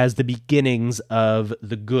well as the beginnings of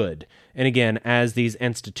the good. And again, as these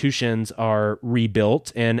institutions are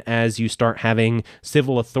rebuilt and as you start having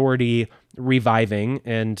civil authority reviving,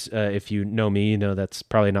 and if you know me, you know that's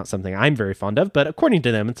probably not something I'm very fond of, but according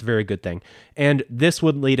to them, it's a very good thing. And this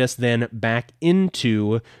would lead us then back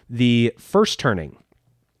into the first turning.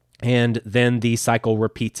 And then the cycle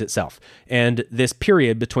repeats itself. And this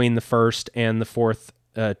period between the first and the fourth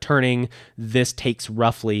turning, this takes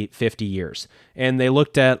roughly 50 years. And they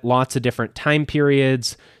looked at lots of different time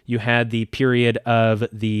periods. You had the period of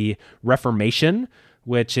the Reformation,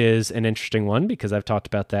 which is an interesting one because I've talked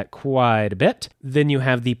about that quite a bit. Then you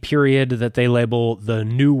have the period that they label the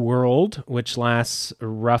New World, which lasts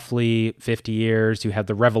roughly 50 years. You have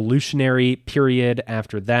the Revolutionary period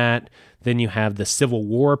after that. Then you have the Civil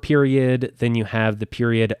War period. Then you have the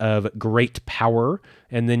period of Great Power.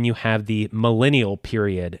 And then you have the Millennial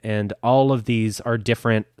period. And all of these are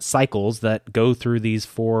different cycles that go through these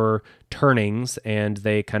four turnings, and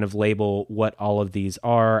they kind of label what all of these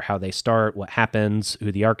are, how they start, what happens,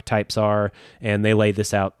 who the archetypes are, and they lay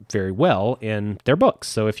this out very well in their books.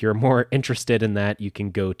 So if you're more interested in that, you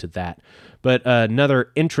can go to that. But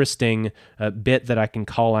another interesting bit that I can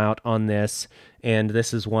call out on this, and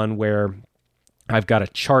this is one where I've got a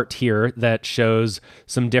chart here that shows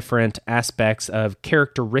some different aspects of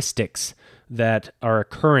characteristics that are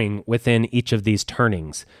occurring within each of these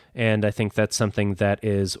turnings. And I think that's something that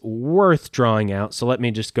is worth drawing out. So let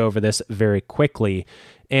me just go over this very quickly.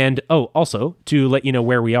 And also to let you know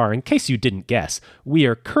where we are, in case you didn't guess, we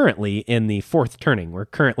are currently in the fourth turning. We're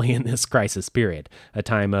currently in this crisis period, a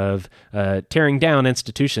time of tearing down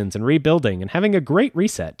institutions and rebuilding and having a great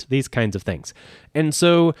reset, these kinds of things. And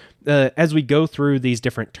so as we go through these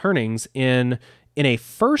different turnings, in a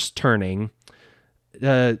first turning,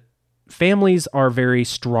 families are very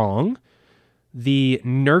strong. The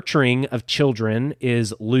nurturing of children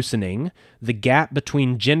is loosening. The gap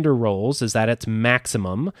between gender roles is at its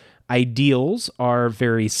maximum. Ideals are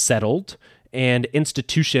very settled, and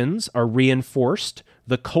institutions are reinforced.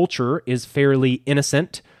 The culture is fairly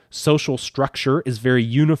innocent. Social structure is very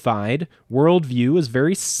unified. Worldview is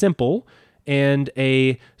very simple. And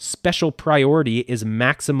a special priority is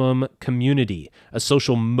maximum community. A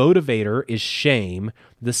social motivator is shame.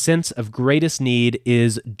 The sense of greatest need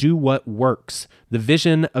is do what works. The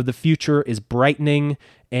vision of the future is brightening,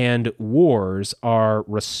 and wars are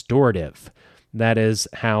restorative. That is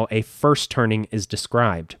how a first turning is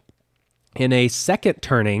described. In a second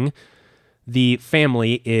turning, the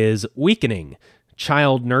family is weakening.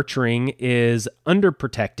 Child nurturing is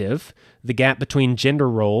underprotective. The gap between gender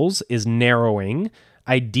roles is narrowing.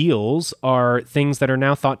 Ideals are things that are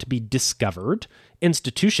now thought to be discovered.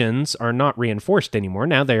 Institutions are not reinforced anymore.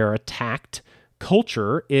 Now they are attacked.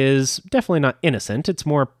 Culture is definitely not innocent. It's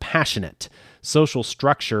more passionate. Social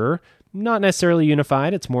structure, not necessarily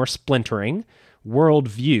unified. It's more splintering.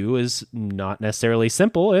 Worldview is not necessarily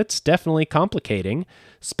simple. It's definitely complicating.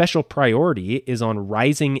 Special priority is on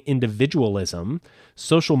rising individualism.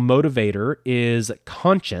 Social motivator is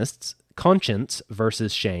conscience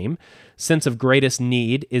versus shame. Sense of greatest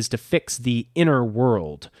need is to fix the inner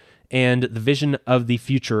world. And the vision of the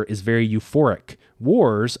future is very euphoric.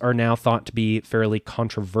 Wars are now thought to be fairly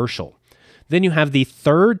controversial. Then you have the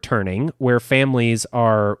third turning where families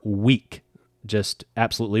are weak, just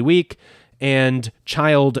absolutely weak. And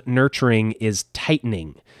child nurturing is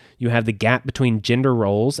tightening. You have the gap between gender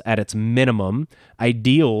roles at its minimum.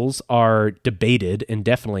 Ideals are debated and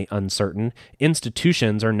definitely uncertain.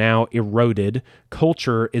 Institutions are now eroded.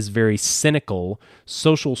 Culture is very cynical.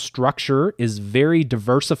 Social structure is very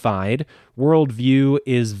diversified. Worldview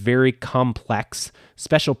is very complex.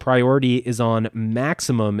 Special priority is on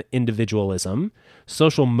maximum individualism.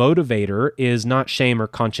 Social motivator is not shame or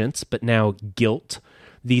conscience, but now guilt.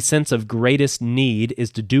 The sense of greatest need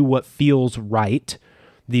is to do what feels right.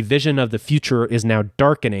 The vision of the future is now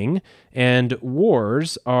darkening, and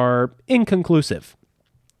wars are inconclusive.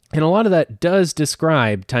 And a lot of that does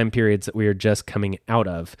describe time periods that we are just coming out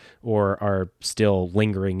of or are still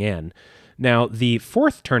lingering in. Now, the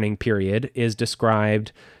fourth turning period is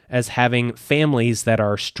described as having families that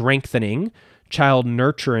are strengthening, child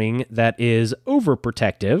nurturing that is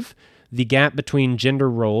overprotective, The gap between gender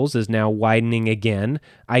roles is now widening again.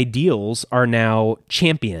 Ideals are now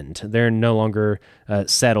championed. They're no longer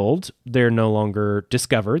settled. They're no longer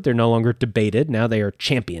discovered. They're no longer debated. Now they are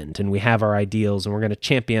championed, and we have our ideals, and we're going to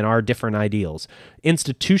champion our different ideals.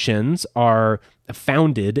 Institutions are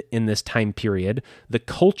founded in this time period. The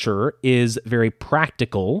culture is very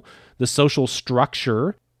practical. The social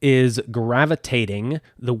structure is gravitating.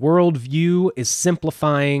 The worldview is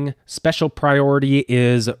simplifying. Special priority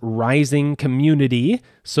is rising community.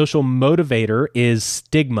 Social motivator is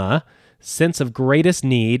stigma. Sense of greatest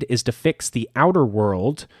need is to fix the outer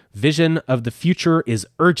world. Vision of the future is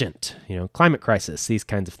urgent. Climate crisis, these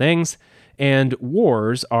kinds of things. And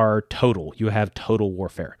wars are total. You have total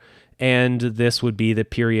warfare. And this would be the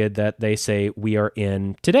period that they say we are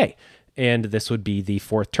in today. And this would be the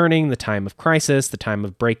fourth turning, the time of crisis, the time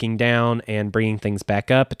of breaking down and bringing things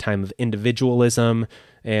back up, a time of individualism,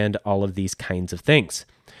 and all of these kinds of things.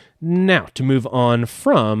 Now, to move on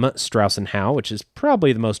from Strauss and Howe, which is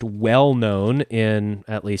probably the most well-known in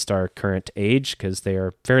at least our current age, because they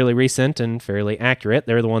are fairly recent and fairly accurate.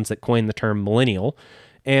 They're the ones that coined the term millennial.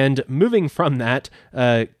 And moving from that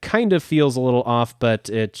kind of feels a little off, but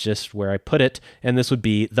it's just where I put it, and this would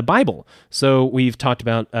be the Bible. So we've talked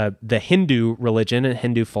about the Hindu religion and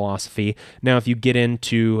Hindu philosophy. Now, if you get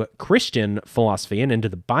into Christian philosophy and into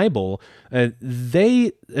the Bible,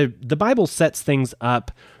 the Bible sets things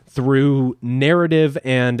up through narrative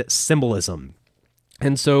and symbolism.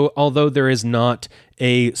 And so, although there is not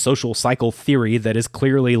a social cycle theory that is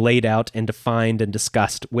clearly laid out and defined and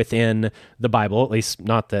discussed within the Bible, at least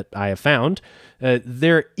not that I have found,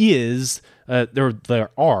 there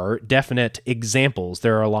are definite examples.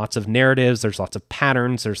 There are lots of narratives, there's lots of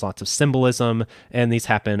patterns, there's lots of symbolism, and these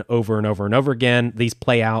happen over and over and over again. These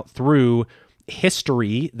play out through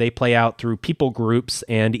history, they play out through people groups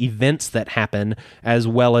and events that happen, as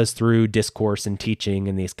well as through discourse and teaching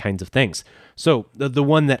and these kinds of things. So the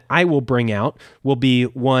one that I will bring out will be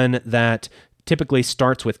one that typically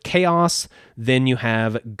starts with chaos. Then you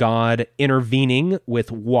have God intervening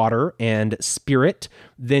with water and spirit.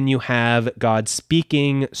 Then you have God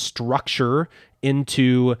speaking structure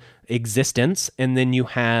into existence, and then you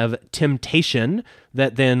have temptation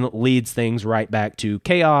that then leads things right back to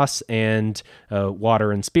chaos and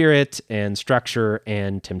water and spirit and structure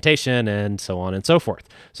and temptation and so on and so forth.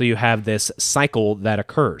 So you have this cycle that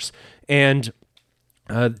occurs. And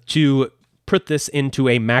to put this into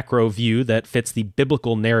a macro view that fits the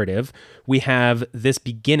biblical narrative, we have this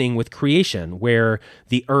beginning with creation where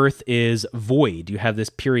the earth is void. You have this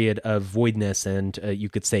period of voidness and you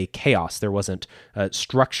could say chaos. There wasn't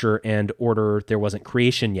structure and order. There wasn't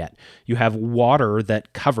creation yet. You have water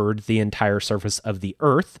that covered the entire surface of the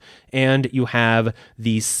earth, and you have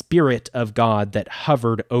the Spirit of God that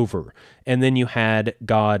hovered over. And then you had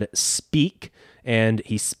God speak, and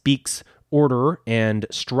he speaks order and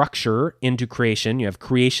structure into creation. You have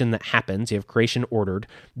creation that happens. You have creation ordered.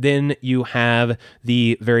 Then you have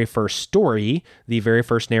the very first story. The very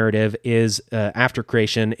first narrative is after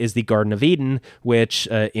creation is the Garden of Eden, which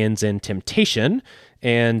ends in temptation.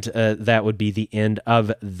 And that would be the end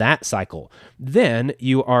of that cycle. Then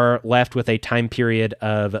you are left with a time period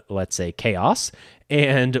of, let's say, chaos.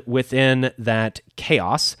 And within that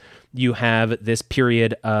chaos, you have this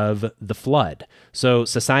period of the flood. So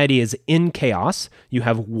society is in chaos. You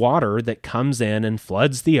have water that comes in and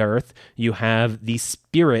floods the earth. You have the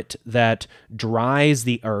Spirit that dries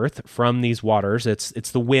the earth from these waters.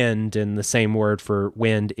 It's the wind, and the same word for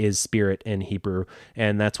wind is spirit in Hebrew,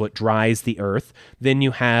 and that's what dries the earth. Then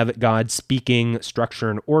you have God speaking structure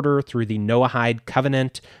and order through the Noahide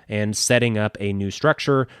covenant and setting up a new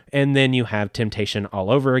structure. And then you have temptation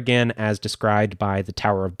all over again, as described by the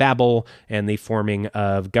Tower of Babel and the forming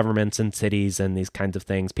of governments and cities and these kinds of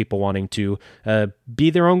things, people wanting to be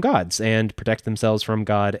their own gods and protect themselves from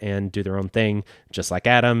God and do their own thing, just like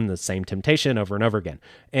Adam, the same temptation over and over again.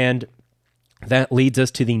 And that leads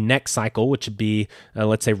us to the next cycle, which would be,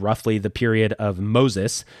 let's say, roughly the period of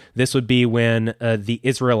Moses. This would be when the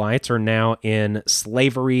Israelites are now in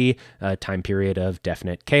slavery, a time period of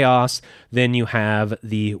definite chaos. Then you have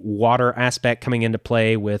the water aspect coming into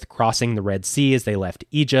play with crossing the Red Sea as they left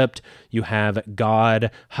Egypt. You have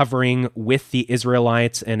God hovering with the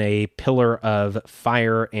Israelites in a pillar of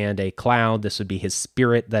fire and a cloud. This would be his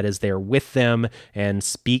Spirit that is there with them and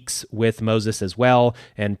speaks with Moses as well.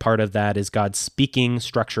 And part of that is God God speaking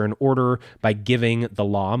structure and order by giving the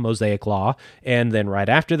law, Mosaic law. And then right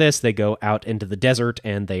after this, they go out into the desert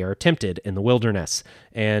and they are tempted in the wilderness.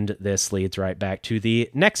 And this leads right back to the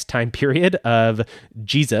next time period of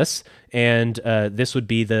Jesus. And this would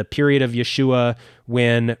be the period of Yeshua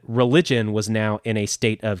when religion was now in a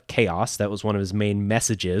state of chaos. That was one of his main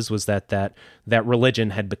messages, was that religion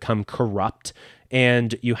had become corrupt.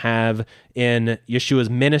 And you have in Yeshua's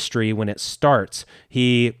ministry, when it starts,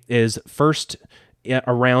 he is first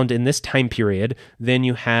around in this time period. Then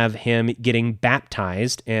you have him getting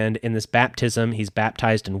baptized, and in this baptism, he's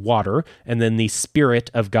baptized in water, and then the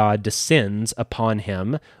Spirit of God descends upon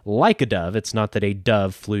him like a dove. It's not that a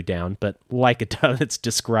dove flew down, but like a dove. It's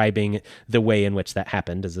describing the way in which that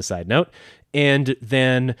happened, as a side note. And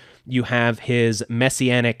then you have his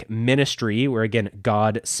messianic ministry, where, again,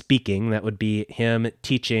 God speaking. That would be him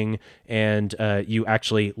teaching, and you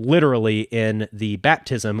actually literally in the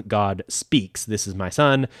baptism, God speaks, "This is my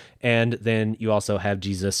son." And then you also have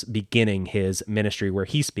Jesus beginning his ministry where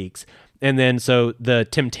he speaks. And then so the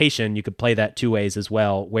temptation, you could play that two ways as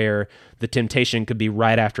well, where the temptation could be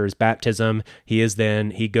right after his baptism.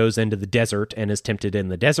 He goes into the desert and is tempted in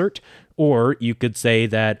the desert. Or you could say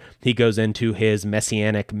that he goes into his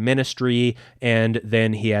messianic ministry and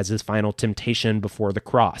then he has his final temptation before the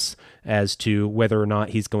cross as to whether or not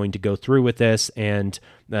he's going to go through with this. And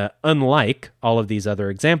unlike all of these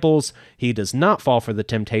other examples, he does not fall for the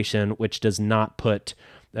temptation, which does not put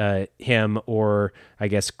him, or I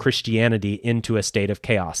guess Christianity, into a state of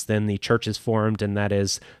chaos. Then the church is formed, and that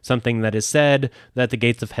is something that is said that the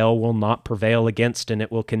gates of hell will not prevail against, and it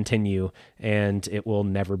will continue, and it will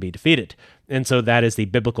never be defeated. And so that is the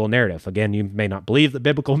biblical narrative. Again, you may not believe the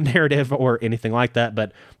biblical narrative or anything like that,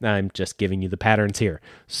 but I'm just giving you the patterns here.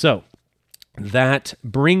 So that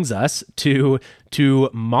brings us to two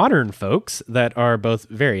modern folks that are both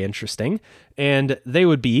very interesting, and they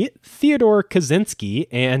would be Theodore Kaczynski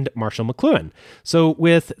and Marshall McLuhan. So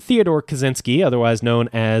with Theodore Kaczynski, otherwise known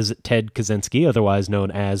as Ted Kaczynski, otherwise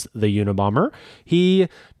known as the Unabomber, he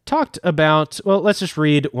talked about, well, let's just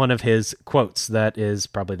read one of his quotes that is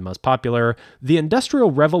probably the most popular. "The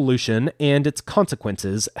Industrial Revolution and its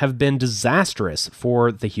consequences have been disastrous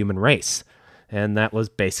for the human race." And that was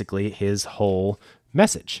basically his whole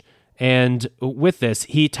message. And with this,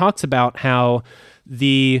 he talks about how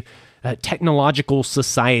the technological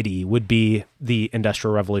society would be the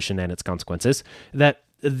Industrial Revolution and its consequences, that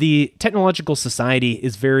the technological society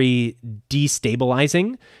is very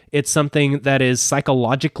destabilizing. It's something that is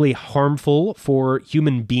psychologically harmful for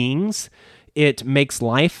human beings. It makes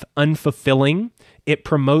life unfulfilling. It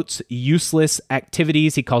promotes useless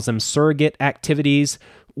activities. He calls them surrogate activities,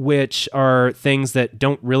 which are things that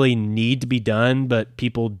don't really need to be done, but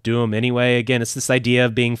people do them anyway. Again, it's this idea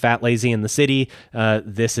of being fat, lazy in the city.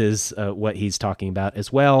 This is what he's talking about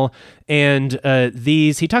as well. And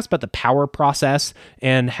he talks about the power process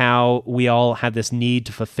and how we all have this need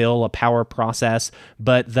to fulfill a power process,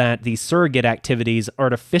 but that these surrogate activities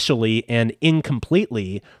artificially and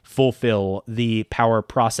incompletely fulfill the power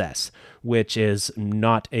process, which is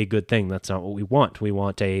not a good thing. That's not what we want. We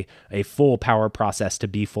want a full power process to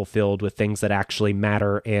be fulfilled with things that actually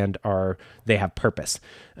matter and they have purpose.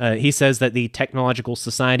 He says that the technological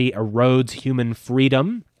society erodes human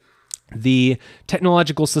freedom. The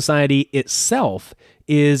technological society itself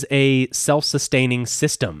is a self-sustaining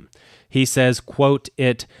system. He says, quote,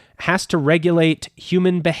 "It has to regulate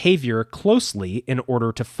human behavior closely in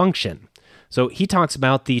order to function." So he talks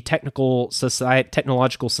about the technological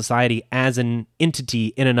society as an entity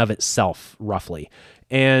in and of itself, roughly.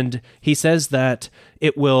 And he says that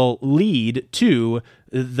it will lead to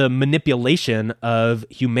the manipulation of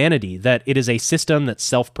humanity, that it is a system that's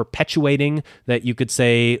self-perpetuating, that you could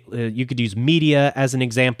say, you could use media as an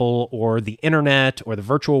example, or the internet, or the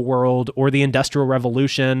virtual world, or the Industrial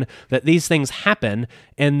Revolution, that these things happen,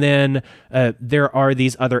 and then there are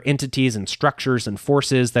these other entities and structures and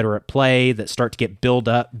forces that are at play that start to get built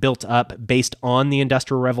up based on the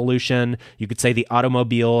Industrial Revolution. You could say the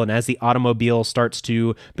automobile, and as the automobile starts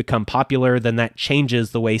to become popular, then that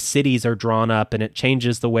changes the way cities are drawn up, and it changes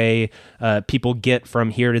the way people get from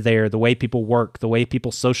here to there, the way people work, the way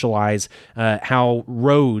people socialize, how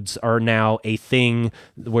roads are now a thing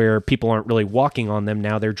where people aren't really walking on them,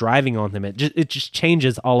 now they're driving on them. It just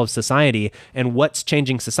changes all of society. And what's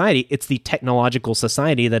changing society? It's the technological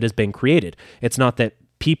society that has been created. It's not that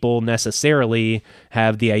people necessarily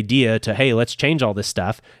have the idea to, hey, let's change all this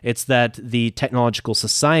stuff. It's that the technological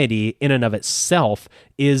society in and of itself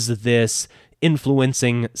is this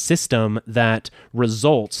influencing system that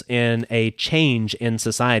results in a change in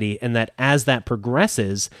society, and that as that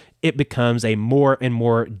progresses, it becomes a more and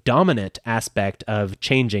more dominant aspect of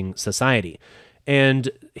changing society. And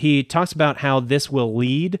he talks about how this will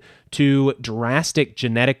lead to drastic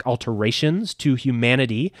genetic alterations to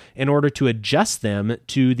humanity in order to adjust them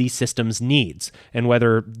to the system's needs. And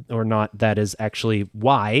whether or not that is actually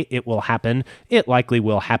why it will happen, it likely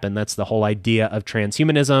will happen. That's the whole idea of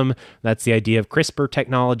transhumanism. That's the idea of CRISPR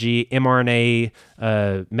technology, mRNA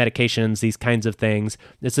medications, these kinds of things.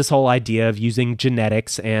 It's this whole idea of using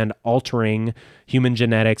genetics and altering human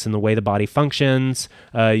genetics and the way the body functions.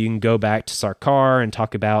 You can go back to Sarkar and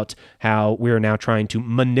talk about how we're now trying to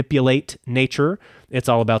manipulate nature. It's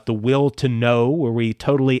all about the will to know, where we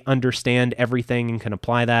totally understand everything and can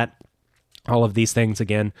apply that. All of these things,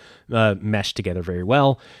 again, mesh together very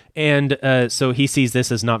well. And so he sees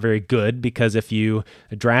this as not very good, because if you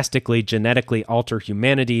drastically genetically alter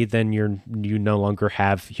humanity, then you no longer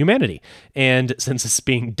have humanity. And since it's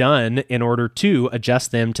being done in order to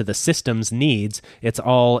adjust them to the system's needs, it's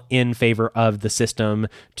all in favor of the system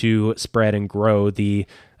to spread and grow the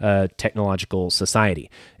technological society.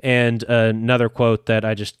 And another quote that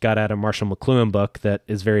I just got out of Marshall McLuhan book that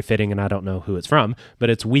is very fitting, and I don't know who it's from, but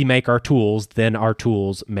it's, "We make our tools, then our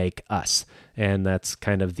tools make us." And that's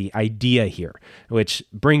kind of the idea here, which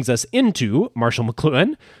brings us into Marshall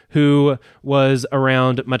McLuhan, who was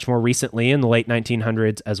around much more recently in the late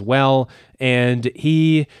 1900s as well. And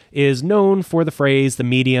he is known for the phrase, "the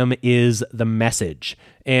medium is the message."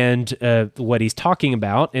 And what he's talking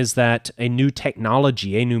about is that a new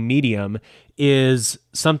technology, a new medium, is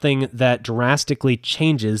something that drastically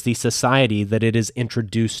changes the society that it is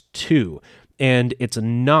introduced to. And it's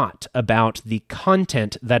not about the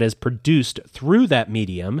content that is produced through that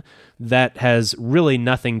medium. That has really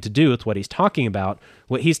nothing to do with what he's talking about.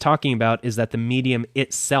 What he's talking about is that the medium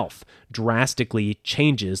itself drastically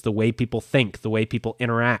changes the way people think, the way people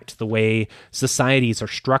interact, the way societies are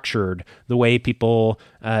structured, the way people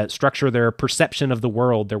structure their perception of the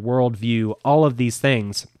world, their worldview, all of these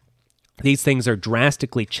things. These things are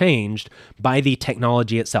drastically changed by the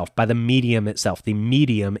technology itself, by the medium itself. The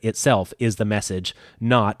medium itself is the message,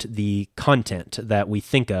 not the content that we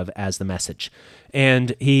think of as the message.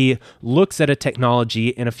 And he looks at a technology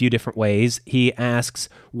in a few different ways. He asks,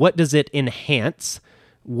 what does it enhance?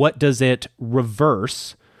 What does it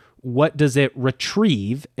reverse? What does it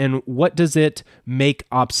retrieve? And what does it make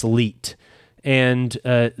obsolete? And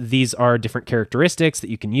these are different characteristics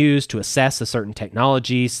that you can use to assess a certain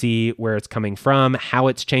technology, see where it's coming from, how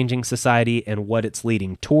it's changing society, and what it's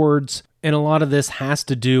leading towards. And a lot of this has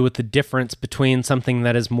to do with the difference between something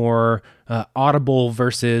that is more audible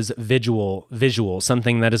versus visual,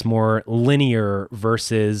 something that is more linear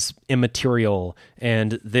versus immaterial.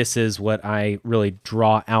 And this is what I really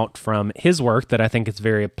draw out from his work that I think is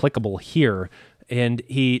very applicable here. And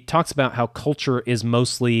he talks about how culture is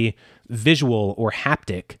mostly visual or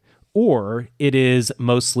haptic, or it is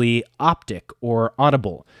mostly optic or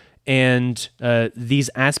audible. And these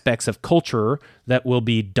aspects of culture that will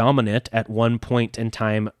be dominant at one point in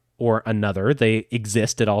time or another, they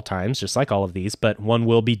exist at all times, just like all of these, but one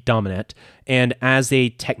will be dominant. And as a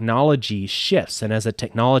technology shifts and as a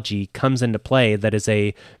technology comes into play that is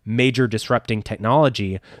a major disrupting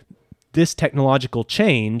technology, this technological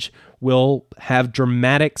change will have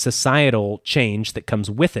dramatic societal change that comes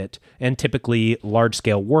with it, and typically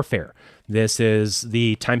large-scale warfare. This is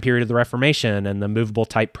the time period of the Reformation and the movable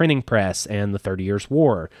type printing press and the 30 Years'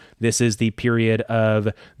 War. This is the period of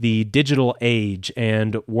the digital age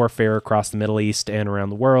and warfare across the Middle East and around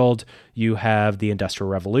the world. You have the Industrial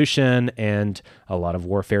Revolution and a lot of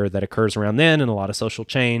warfare that occurs around then and a lot of social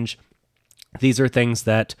change. These are things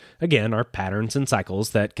that, again, are patterns and cycles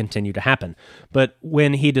that continue to happen. But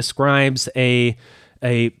when he describes a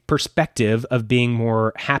perspective of being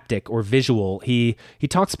more haptic or visual, he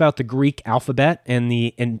talks about the Greek alphabet and the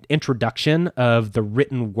introduction of the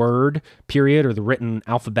written word period or the written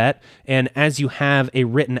alphabet. And as you have a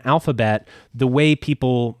written alphabet, the way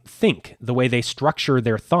people think, the way they structure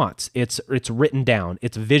their thoughts, it's written down,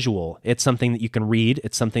 it's visual, it's something that you can read,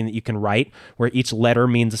 it's something that you can write, where each letter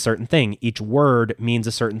means a certain thing, each word means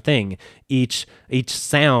a certain thing, each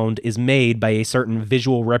sound is made by a certain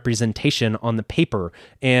visual representation on the paper.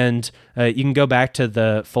 And you can go back to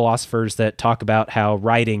the philosophers that talk about how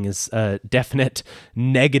writing is a definite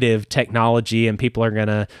negative technology, and people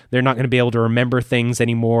they're not going to be able to remember things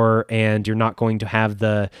anymore, and you're not going to have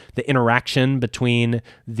the interaction between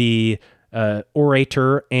the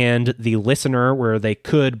orator and the listener, where they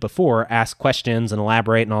could before ask questions and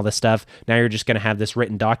elaborate and all this stuff. Now you're just going to have this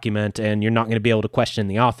written document, and you're not going to be able to question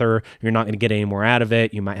the author. You're not going to get any more out of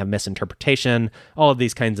it. You might have misinterpretation, all of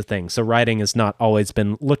these kinds of things. So writing has not always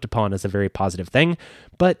been looked upon as a very positive thing.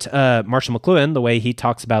 But Marshall McLuhan, the way he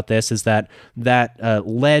talks about this is that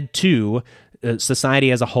led to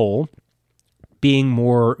society as a whole being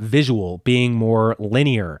more visual, being more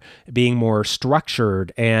linear, being more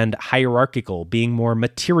structured and hierarchical, being more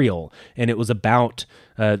material. And it was about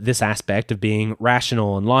this aspect of being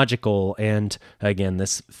rational and logical. And again,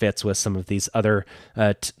 this fits with some of these other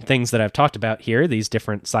things that I've talked about here, these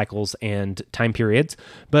different cycles and time periods.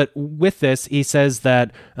 But with this, he says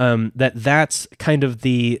that that's kind of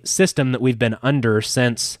the system that we've been under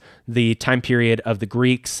since the time period of the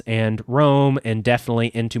Greeks and Rome, and definitely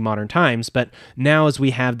into modern times. But now, as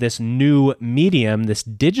we have this new medium, this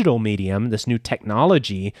digital medium, this new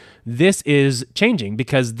technology, this is changing,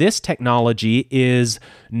 because this technology is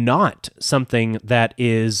not something that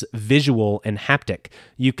is visual and haptic.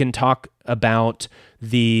 You can talk about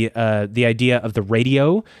the idea of the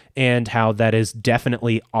radio and how that is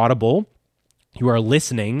definitely audible. You are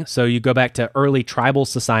listening. So you go back to early tribal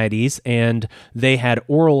societies, and they had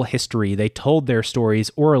oral history. They told their stories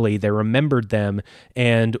orally. They remembered them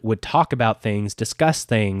and would talk about things, discuss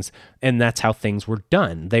things, and that's how things were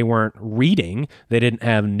done. They weren't reading. They didn't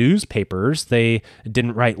have newspapers. They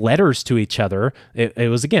didn't write letters to each other. It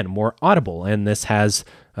was, again, more audible, and this has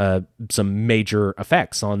some major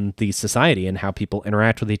effects on the society and how people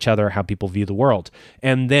interact with each other, how people view the world.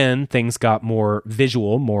 And then things got more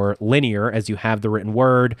visual, more linear as you have the written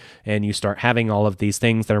word, and you start having all of these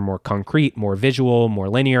things that are more concrete, more visual, more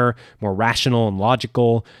linear, more rational and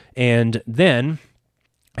logical. And then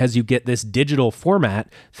as you get this digital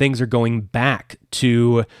format, things are going back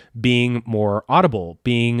to being more audible,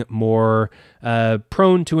 being more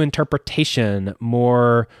prone to interpretation,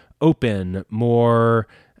 more open, more,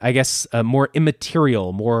 I guess, more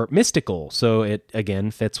immaterial, more mystical. So it,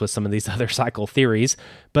 again, fits with some of these other cycle theories.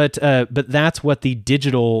 But that's what the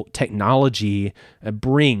digital technology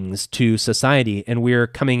brings to society. And we're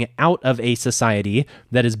coming out of a society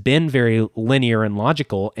that has been very linear and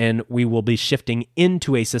logical, and we will be shifting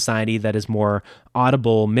into a society that is more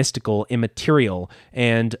audible, mystical, immaterial.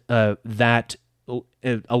 And that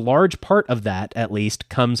a large part of that, at least,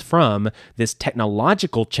 comes from this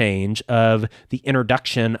technological change of the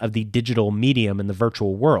introduction of the digital medium in the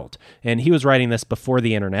virtual world. And he was writing this before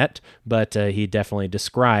the internet, but he definitely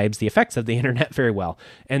describes the effects of the internet very well.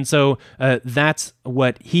 And so that's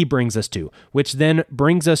what he brings us to, which then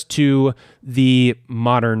brings us to the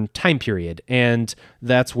modern time period. And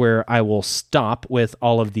that's where I will stop with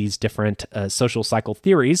all of these different social cycle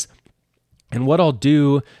theories. And what I'll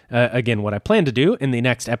do, again, what I plan to do in the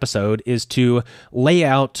next episode is to lay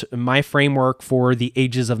out my framework for the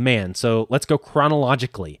ages of man. So let's go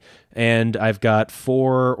chronologically. And I've got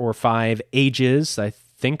 4 or 5 ages. I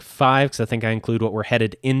think 5, because I think I include what we're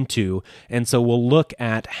headed into. And so we'll look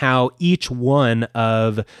at how each one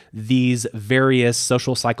of these various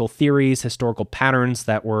social cycle theories, historical patterns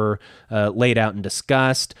that were laid out and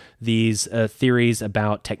discussed, these theories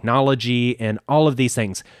about technology and all of these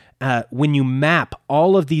things. When you map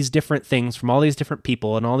all of these different things from all these different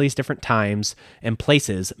people and all these different times and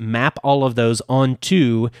places, map all of those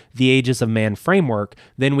onto the Ages of Man framework,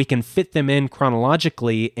 then we can fit them in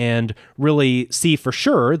chronologically and really see for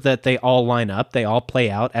sure that they all line up, they all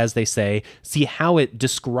play out as they say, see how it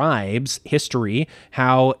describes history,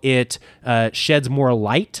 how it sheds more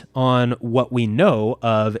light on what we know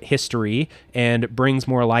of history and brings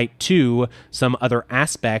more light to some other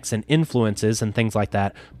aspects and influences and things like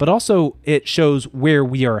that. But also it shows where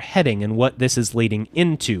we are heading and what this is leading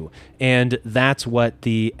into. And that's what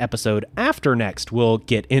the episode after next will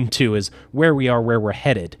get into, is where we are, where we're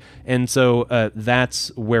headed. And so that's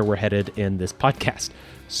where we're headed in this podcast.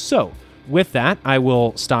 So with that, I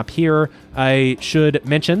will stop here. I should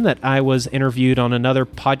mention that I was interviewed on another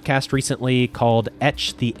podcast recently called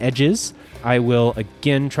Etch the Edges. I will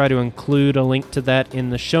again try to include a link to that in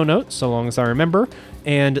the show notes, so long as I remember.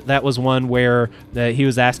 And that was one where he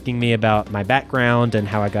was asking me about my background and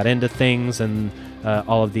how I got into things and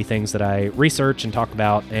all of the things that I research and talk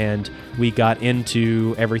about. And we got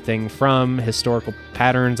into everything from historical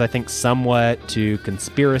patterns, I think somewhat, to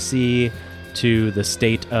conspiracy, to the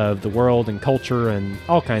state of the world and culture and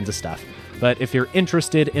all kinds of stuff. But if you're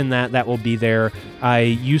interested in that, that will be there. I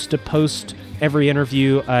used to post every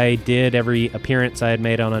interview I did, every appearance I had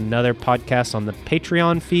made on another podcast on the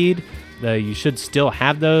Patreon feed. You should still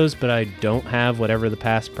have those, but I don't have whatever the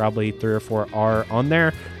past probably 3 or 4 are on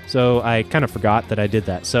there. So I kind of forgot that I did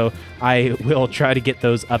that. So I will try to get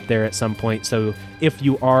those up there at some point. So if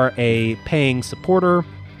you are a paying supporter,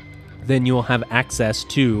 then you will have access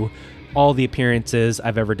to all the appearances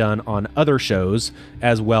I've ever done on other shows,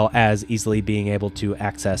 as well as easily being able to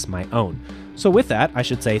access my own. So with that, I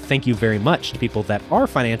should say thank you very much to people that are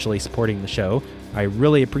financially supporting the show. I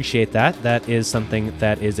really appreciate that. That is something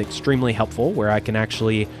that is extremely helpful, where I can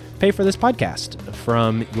actually pay for this podcast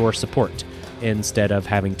from your support instead of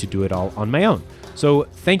having to do it all on my own. So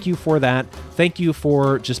thank you for that. Thank you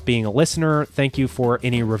for just being a listener. Thank you for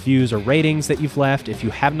any reviews or ratings that you've left. If you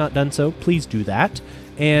have not done so, please do that.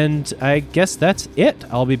 And I guess that's it.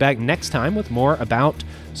 I'll be back next time with more about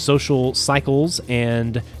social cycles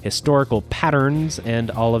and historical patterns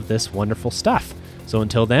and all of this wonderful stuff. So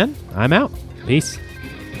until then, I'm out. Peace.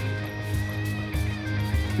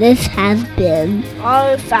 This has been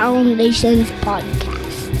Our Foundations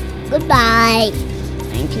Podcast. Goodbye.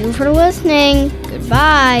 Thank you for listening.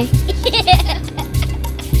 Goodbye.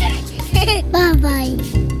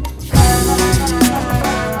 Bye-bye.